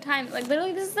having a good time. Like,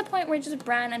 literally, this is the point where just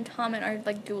Bran and Tommen are,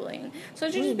 like, dueling. So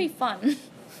it should just be fun.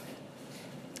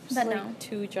 But like no.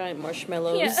 2 giant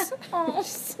marshmallows. Yeah. Oh,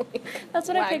 Just, like, that's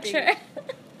what I wagging. picture.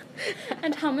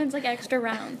 And Tommen's like extra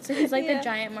round, so he's like the Yeah.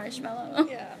 giant marshmallow.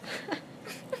 Yeah.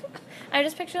 I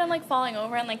just picture them like falling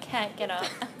over and like can't get up.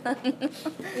 And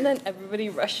then everybody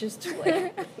rushes to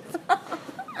like.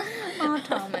 Oh,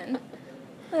 Tommen.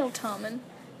 Little Tommen.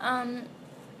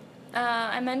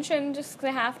 I mentioned, just 'cause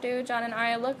I have to, John and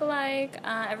Arya look alike.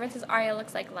 Everyone says Arya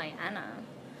looks like Lyanna.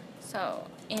 So,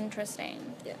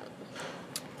 interesting. Yeah.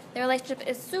 Their relationship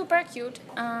is super cute.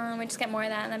 We just get more of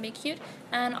that and that'd be cute.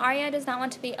 And Arya does not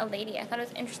want to be a lady. I thought it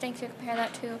was interesting to compare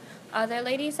that to other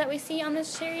ladies that we see on this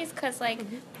series. Because, like,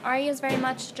 Arya is very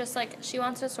much just, like, she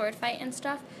wants to sword fight and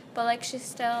stuff. But, like, she's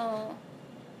still...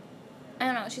 I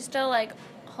don't know. She still, like,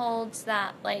 holds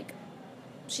that, like...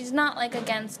 She's not, like,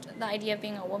 against the idea of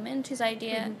being a woman. She's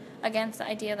against the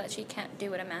idea that she can't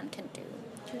do what a man can do.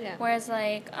 Yeah. Whereas,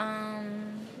 like,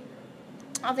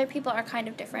 other people are kind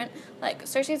of different. Like,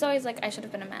 Cersei's always like, I should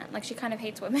have been a man. Like, she kind of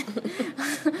hates women.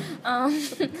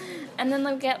 And then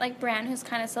they'll get, like, Bran, who's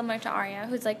kind of similar to Arya,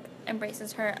 who's, like,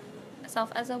 embraces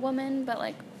herself as a woman, but,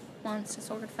 like, wants to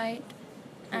sword fight.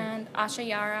 And Asha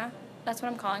Yara, that's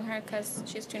what I'm calling her, because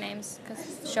she has two names,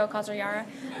 because the show calls her Yara.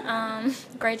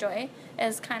 Greyjoy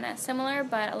is kind of similar,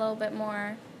 but a little bit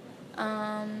more,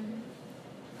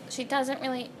 she doesn't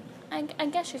really... I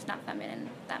guess she's not feminine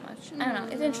that much. I don't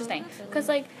know. It's interesting. Because,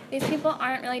 like, these people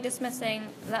aren't really dismissing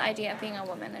the idea of being a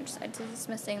woman. They're just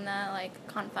dismissing the, like,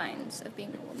 confines of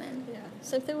being a woman. Yeah.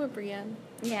 Same thing with Brienne.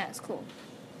 Yeah, it's cool.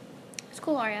 It's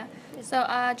cool, Arya. So,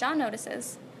 John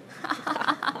notices.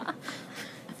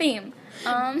 Theme.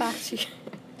 Back to you.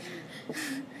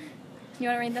 You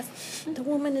want to read this? The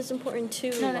woman is important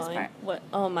too. No, this line. part. What?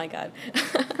 Oh my god.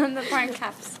 The part in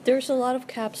caps. There's a lot of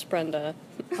caps, Brenda.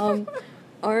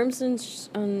 Arms and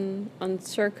on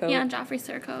surcoat. Yeah, on Joffrey's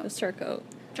surcoat. A surcoat.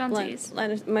 John C's.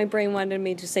 My brain wanted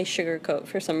me to say sugar coat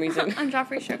for some reason. On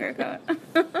Joffrey's sugarcoat.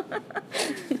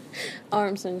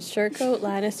 Arms and surcoat,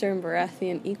 Lannister and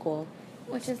Baratheon equal.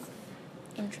 Which is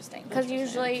interesting. Because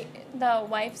usually the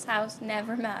wife's house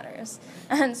never matters.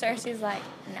 And Cersei's like,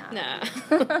 nah.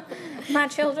 My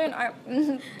children are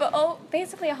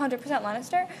basically 100%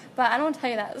 Lannister, but I don't want to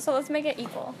tell you that. So let's make it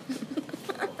equal.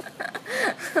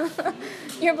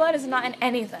 Your blood is not in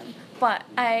anything, but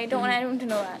I don't want anyone to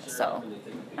know that. So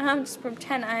I'm just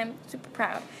pretend I'm super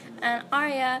proud. And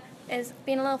Arya is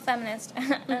being a little feminist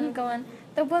and going,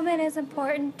 the woman is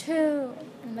important too.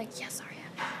 And I'm like, yes, Arya.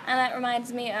 And that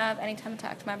reminds me of any time I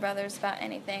talk to my brothers about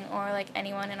anything or like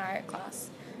anyone in our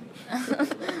class.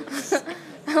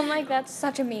 I'm like, that's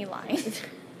such a me line.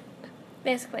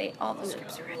 Basically, all the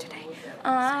scripts we read today.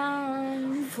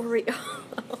 For real.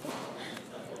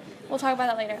 We'll talk about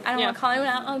that later. I don't want to call anyone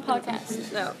out on the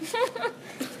podcast.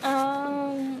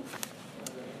 No.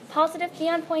 Positive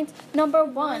Theon points number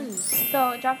 1.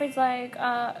 So Joffrey's like,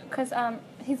 because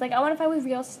he's like, I want to fight with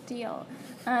real steel.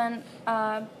 And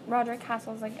Roderick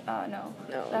Castle's like, no,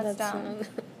 that's dumb.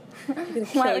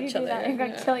 Why would you do that? You're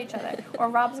going to kill each other. Or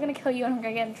Rob's going to kill you and we're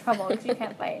going to get in trouble because you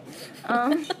can't fight.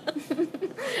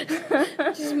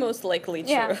 Which is most likely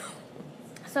true. Yeah.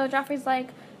 So Joffrey's like,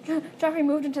 Joffrey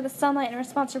moved into the sunlight in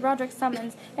response to Roderick's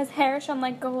summons. His hair shone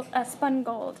like spun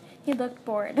gold. He looked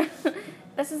bored.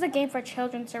 This is a game for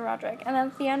children, Sir Roderick. And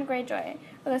then Theon Greyjoy,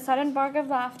 with a sudden bark of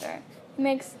laughter, he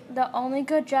makes the only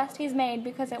good jest he's made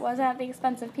because it wasn't at the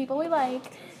expense of people we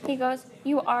like. He goes,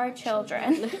 you are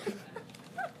children.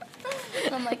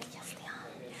 So I'm like, yes, Theon.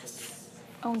 Yes.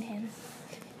 Own him.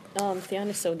 Theon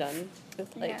is so done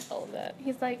with all of that.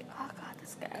 He's like, oh god,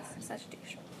 this guy's such a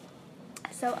douche.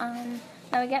 So,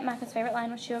 now we get Macca's favorite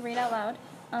line, which she'll read out loud.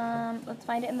 Let's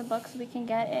find it in the book so we can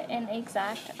get it in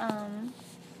exact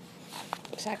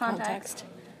context.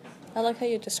 I like how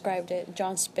you described it.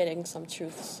 John spitting some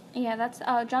truths. Yeah, that's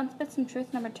John spits some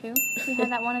truth number 2. We had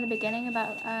that one in the beginning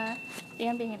about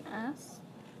Theon being an ass.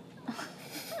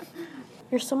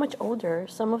 You're so much older.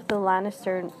 Some of the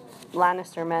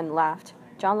Lannister men laughed.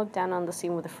 John looked down on the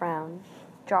scene with a frown.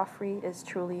 Joffrey is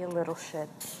truly a little shit.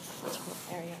 That's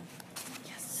from Arya.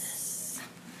 Yes.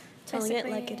 Telling it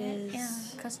like it is. Yeah,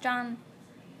 because John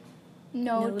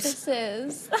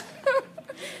notices.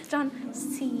 John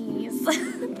sees.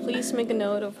 Please make a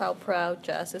note of how proud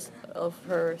Jess is of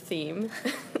her theme.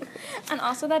 And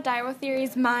also that Dyro theory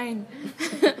is mine.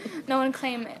 No one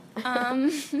claim it.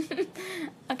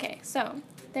 Okay, so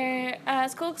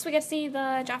it's cool because we get to see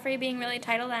the Joffrey being really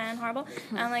titled and horrible,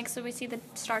 and so we see the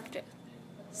stark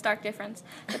difference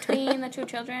between the two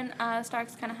children.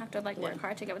 Starks kind of have to work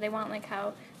hard to get what they want, like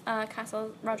how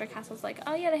Roderick Castle's like,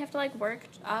 oh yeah, they have to work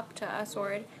up to a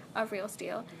sword of real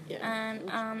steel.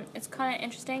 And it's kind of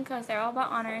interesting because they're all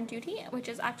about honor and duty, which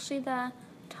is actually the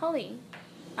Tully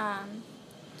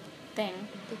thing,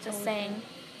 just saying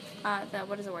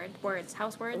what is the word? Words,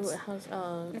 house words.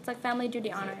 Ooh, It's like family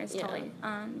duty honors, Yeah. totally.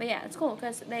 But yeah, it's cool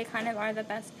because they kind of are the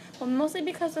best. Well, mostly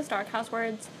because the Stark house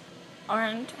words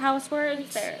aren't house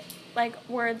words. They're like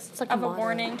words like of a a motto.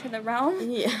 warning to the realm.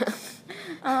 Yeah.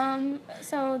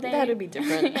 So they. That'd be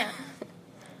different. Yeah.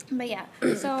 But yeah,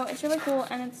 so it's really cool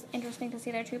and it's interesting to see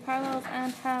their true parallels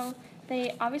and how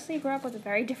they obviously grew up with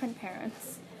very different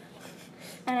parents.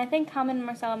 And I think Tom and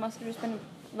Marcella must have just been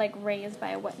like raised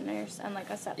by a wet nurse and like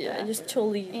a stepdad. Yeah, just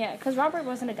totally. Yeah, because Robert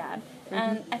wasn't a dad,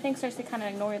 and I think Cersei kind of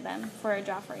ignored them for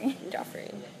Joffrey.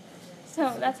 Joffrey.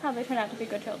 So that's how they turned out to be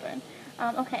good children.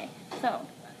 Okay, so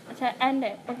to end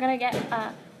it, we're gonna get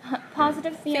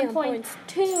positive Theon Theon points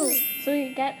 2. So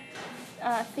we get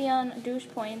Theon douche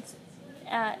points.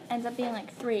 Ends up being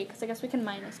like 3 because I guess we can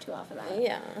minus 2 off of that.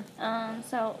 Yeah.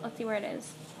 So let's see where it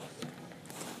is.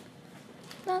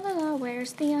 La la la,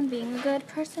 where's Theon being a good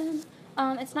person?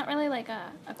 It's not really like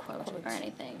a quote or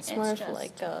anything. It's more just of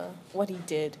like what he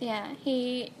did. yeah,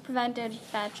 he prevented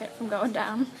bad shit from going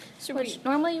down. So which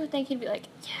normally you would think he'd be like,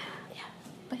 yeah,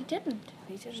 but he didn't.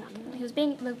 He didn't. He was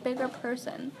being the bigger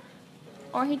person,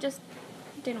 or he just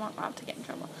didn't want Rob to get in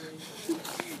trouble.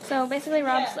 So basically,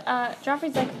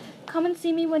 Joffrey's like, come and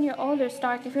see me when you're older,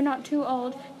 Stark. If you're not too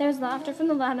old. There's laughter from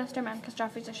the Lannister men because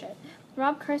Joffrey's a shit.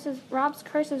 Rob's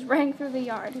curses rang through the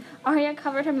yard. Arya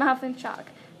covered her mouth in shock.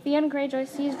 Theon Greyjoy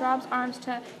seized Rob's arms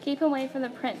to keep him away from the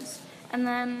prince. And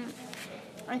then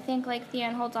I think like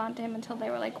Theon holds on to him until they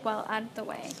were like well out of the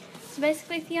way. So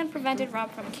basically Theon prevented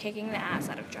Rob from kicking the ass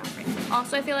out of Joffrey.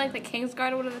 Also I feel like the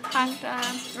Kingsguard would have attacked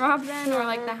Rob then, or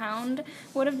like the Hound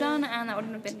would have done, and that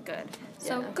wouldn't have been good.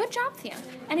 So good job, Theon.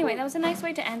 Anyway, that was a nice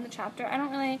way to end the chapter.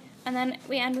 And then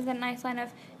we end with a nice line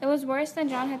of, it was worse than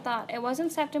Jon had thought. It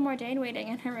wasn't Septa Mordane waiting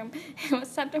in her room. It was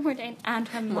Septa Mordane and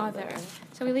her mother.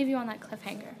 So we leave you on that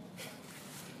cliffhanger.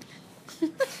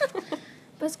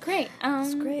 But it's great.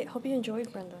 It's great. Hope you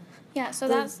enjoyed, Brenda. Yeah, so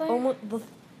that's like almost the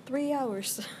 3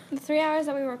 hours. the 3 hours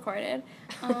that we recorded.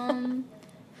 So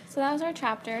that was our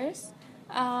chapters.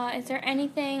 Is there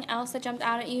anything else that jumped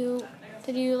out at you?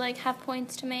 Did you like have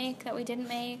points to make that we didn't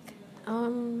make?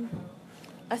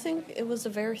 I think it was a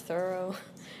very thorough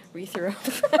read-through.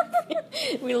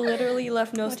 We literally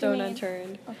left no What do you stone mean?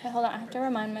 unturned. Okay, hold on. I have to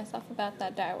remind myself about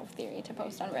that direwolf theory to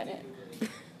post on Reddit.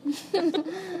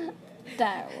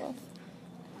 Direwolf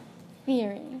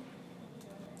theory.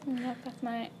 Yep, that's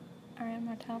my Ariana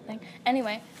Martell thing.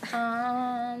 Anyway,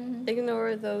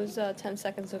 Ignore those 10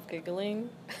 seconds of giggling.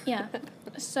 yeah.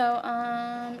 So,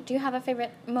 do you have a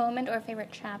favorite moment or a favorite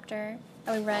chapter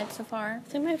that we read so far? I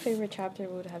think my favorite chapter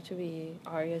would have to be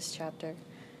Arya's chapter. It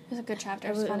was a good chapter.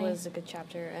 It It was funny. was a good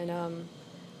chapter, and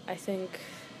I think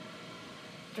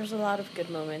there's a lot of good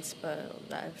moments, but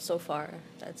so far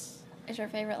that's Is your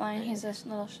favorite line? He's this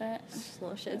little shit.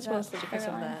 little shit. Is It's that mostly your because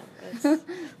of favorite that. line?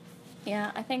 It's,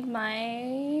 Yeah, I think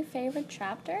my favorite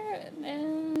chapter,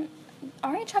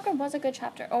 Arya chapter was a good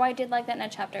chapter. Oh, I did like that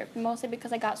Ned chapter, mostly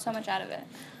because I got so much out of it.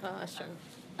 that's true.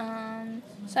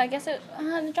 So I guess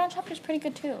the Jon chapter is pretty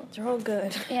good too. They're all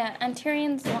good. Yeah, and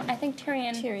I think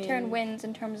Tyrion wins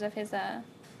in terms of his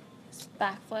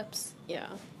backflips. Yeah.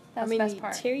 That was the the best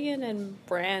part. Tyrion and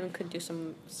Bran could do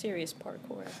some serious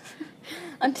parkour.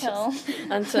 Until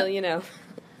Until,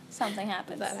 something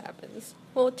happens. that happens.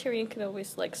 Well, Tyrion could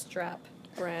always, strap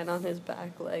Bran on his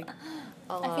back,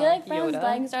 I feel like Bran's Yoda.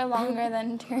 legs are longer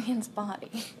than Tyrion's body.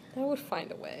 They would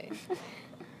find a way.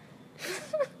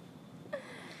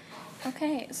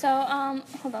 Okay, so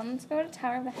hold on, let's go to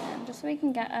Tower of the Hand just so we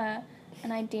can get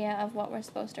an idea of what we're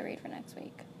supposed to read for next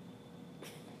week.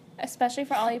 Especially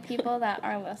for all you people that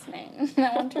are listening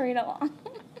that want to read along.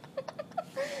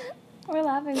 We're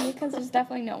laughing because there's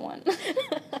definitely no one.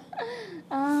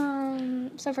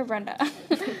 So for Brenda.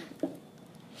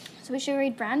 So we should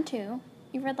read Bran 2.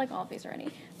 You've read all of these already.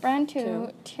 Bran 2,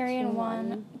 Tyrion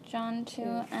 1, Jon 2,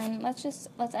 and let's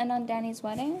end on Dany's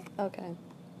wedding. Okay.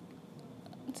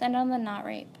 Let's end on the not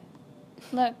rape.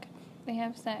 Look, they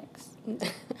have sex.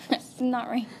 It's not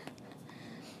rape.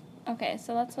 Okay,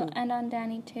 so let's end on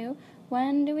Dany 2.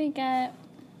 When do we get...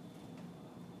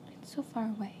 It's so far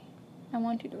away. I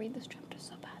want you to read this chapter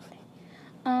so badly.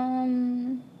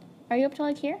 Are you up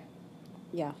to here?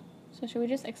 Yeah. So should we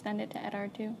just extend it to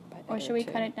Eddard 2? By Or should Eddard we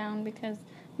 2. cut it down because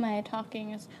my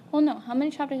talking is... Well, no. How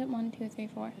many chapters? 1, 2, 3,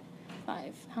 4,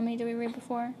 5. How many did we read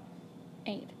before?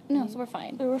 8. No, so we're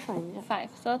fine. We're fine, yeah. 5.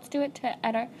 So let's do it to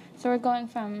Eddard. So we're going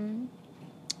from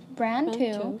Bran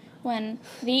 2, when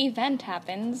the event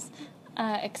happens.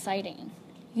 Exciting.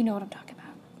 You know what I'm talking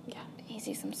about. Yeah.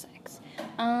 Easy some sex.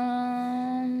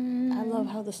 I I love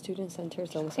how the student center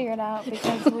is almost Figured out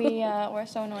because we're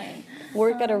so annoying.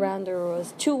 work at around there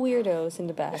was two weirdos in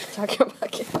the back talking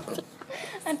about it.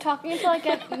 I'm talking to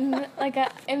like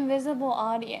a invisible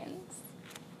audience.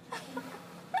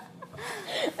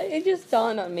 It just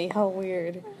dawned on me how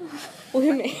weird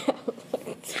women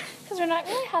Because we're not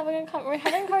really having we're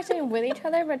having a conversation with each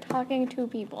other, but talking to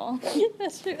people.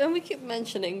 That's true. And we keep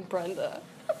mentioning Brenda.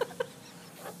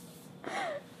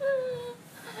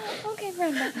 Okay,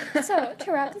 Brenda. So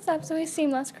to wrap this up, so we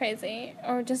seem less crazy,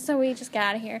 or just so we just get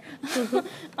out of here.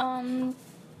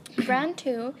 Brand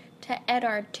 2 to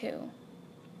Eddard 2.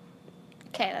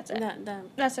 Okay, that's it.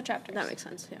 That's the chapter. That makes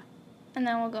sense. Yeah. And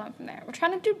then we'll go on from there. We're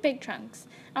trying to do big chunks.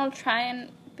 I'll try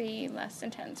and be less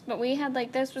intense. But we had,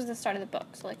 like, this was the start of the book,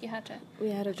 so, like, you had to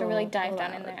really dive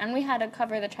down in there. And we had to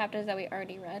cover the chapters that we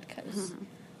already read, because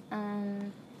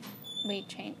we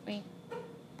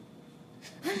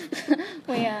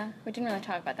didn't really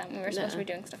talk about them. We were supposed to be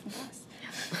doing stuff in class.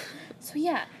 So,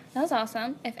 yeah, that was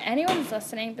awesome. If anyone's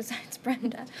listening besides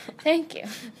Brenda, thank you.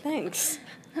 Thanks.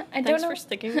 Thanks for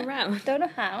sticking around. Don't know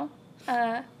how.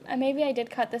 Maybe I did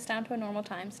cut this down to a normal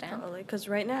timestamp. Probably, because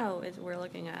right now we're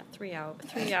looking at 3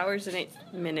 hours and 8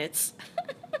 minutes.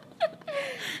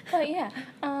 But yeah,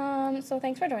 so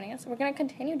thanks for joining us. We're going to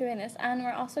continue doing this, and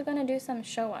we're also going to do some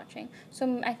show watching.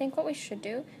 So I think what we should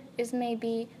do is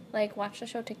maybe, like, watch the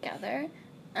show together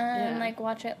and, like,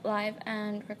 watch it live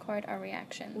and record our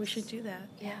reactions. We should do that.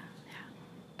 Yeah.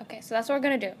 Okay, so that's what we're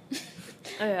going to do.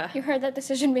 Oh, yeah. You heard that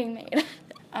decision being made.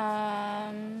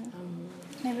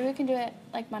 Maybe we can do it,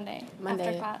 like, Monday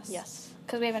after class. Yes.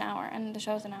 Because we have an hour, and the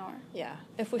show's an hour. Yeah,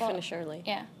 if we finish early.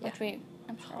 Yeah, which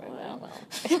I'm sure we will.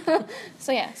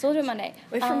 So we'll do it Monday.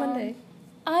 Wait for Monday.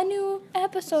 A new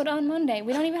episode on Monday.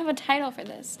 We don't even have a title for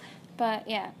this. But,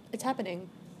 yeah. It's happening.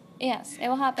 Yes, it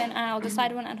will happen, and I'll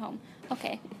decide when at home.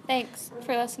 Okay, thanks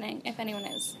for listening, if anyone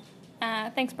is.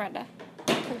 Thanks, Brenda.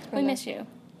 Thanks, Brenda. We miss you.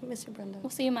 We miss you, Brenda. We'll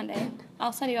see you Monday.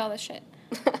 I'll send you all this shit.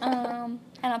 And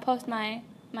I'll post my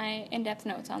in-depth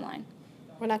notes online.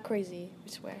 We're not crazy.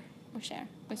 We swear. We swear.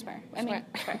 Swear.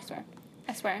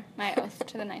 I swear. My oath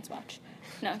to the Night's Watch.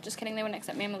 No, just kidding. They wouldn't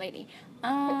accept me. I'm a lady.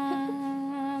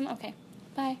 Okay.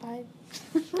 Bye. Bye.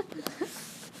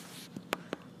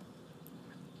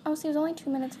 Oh, see, it was only 2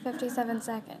 minutes and 57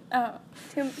 seconds. Oh,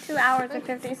 2 hours and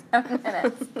 57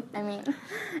 minutes. I mean,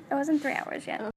 it wasn't 3 hours yet.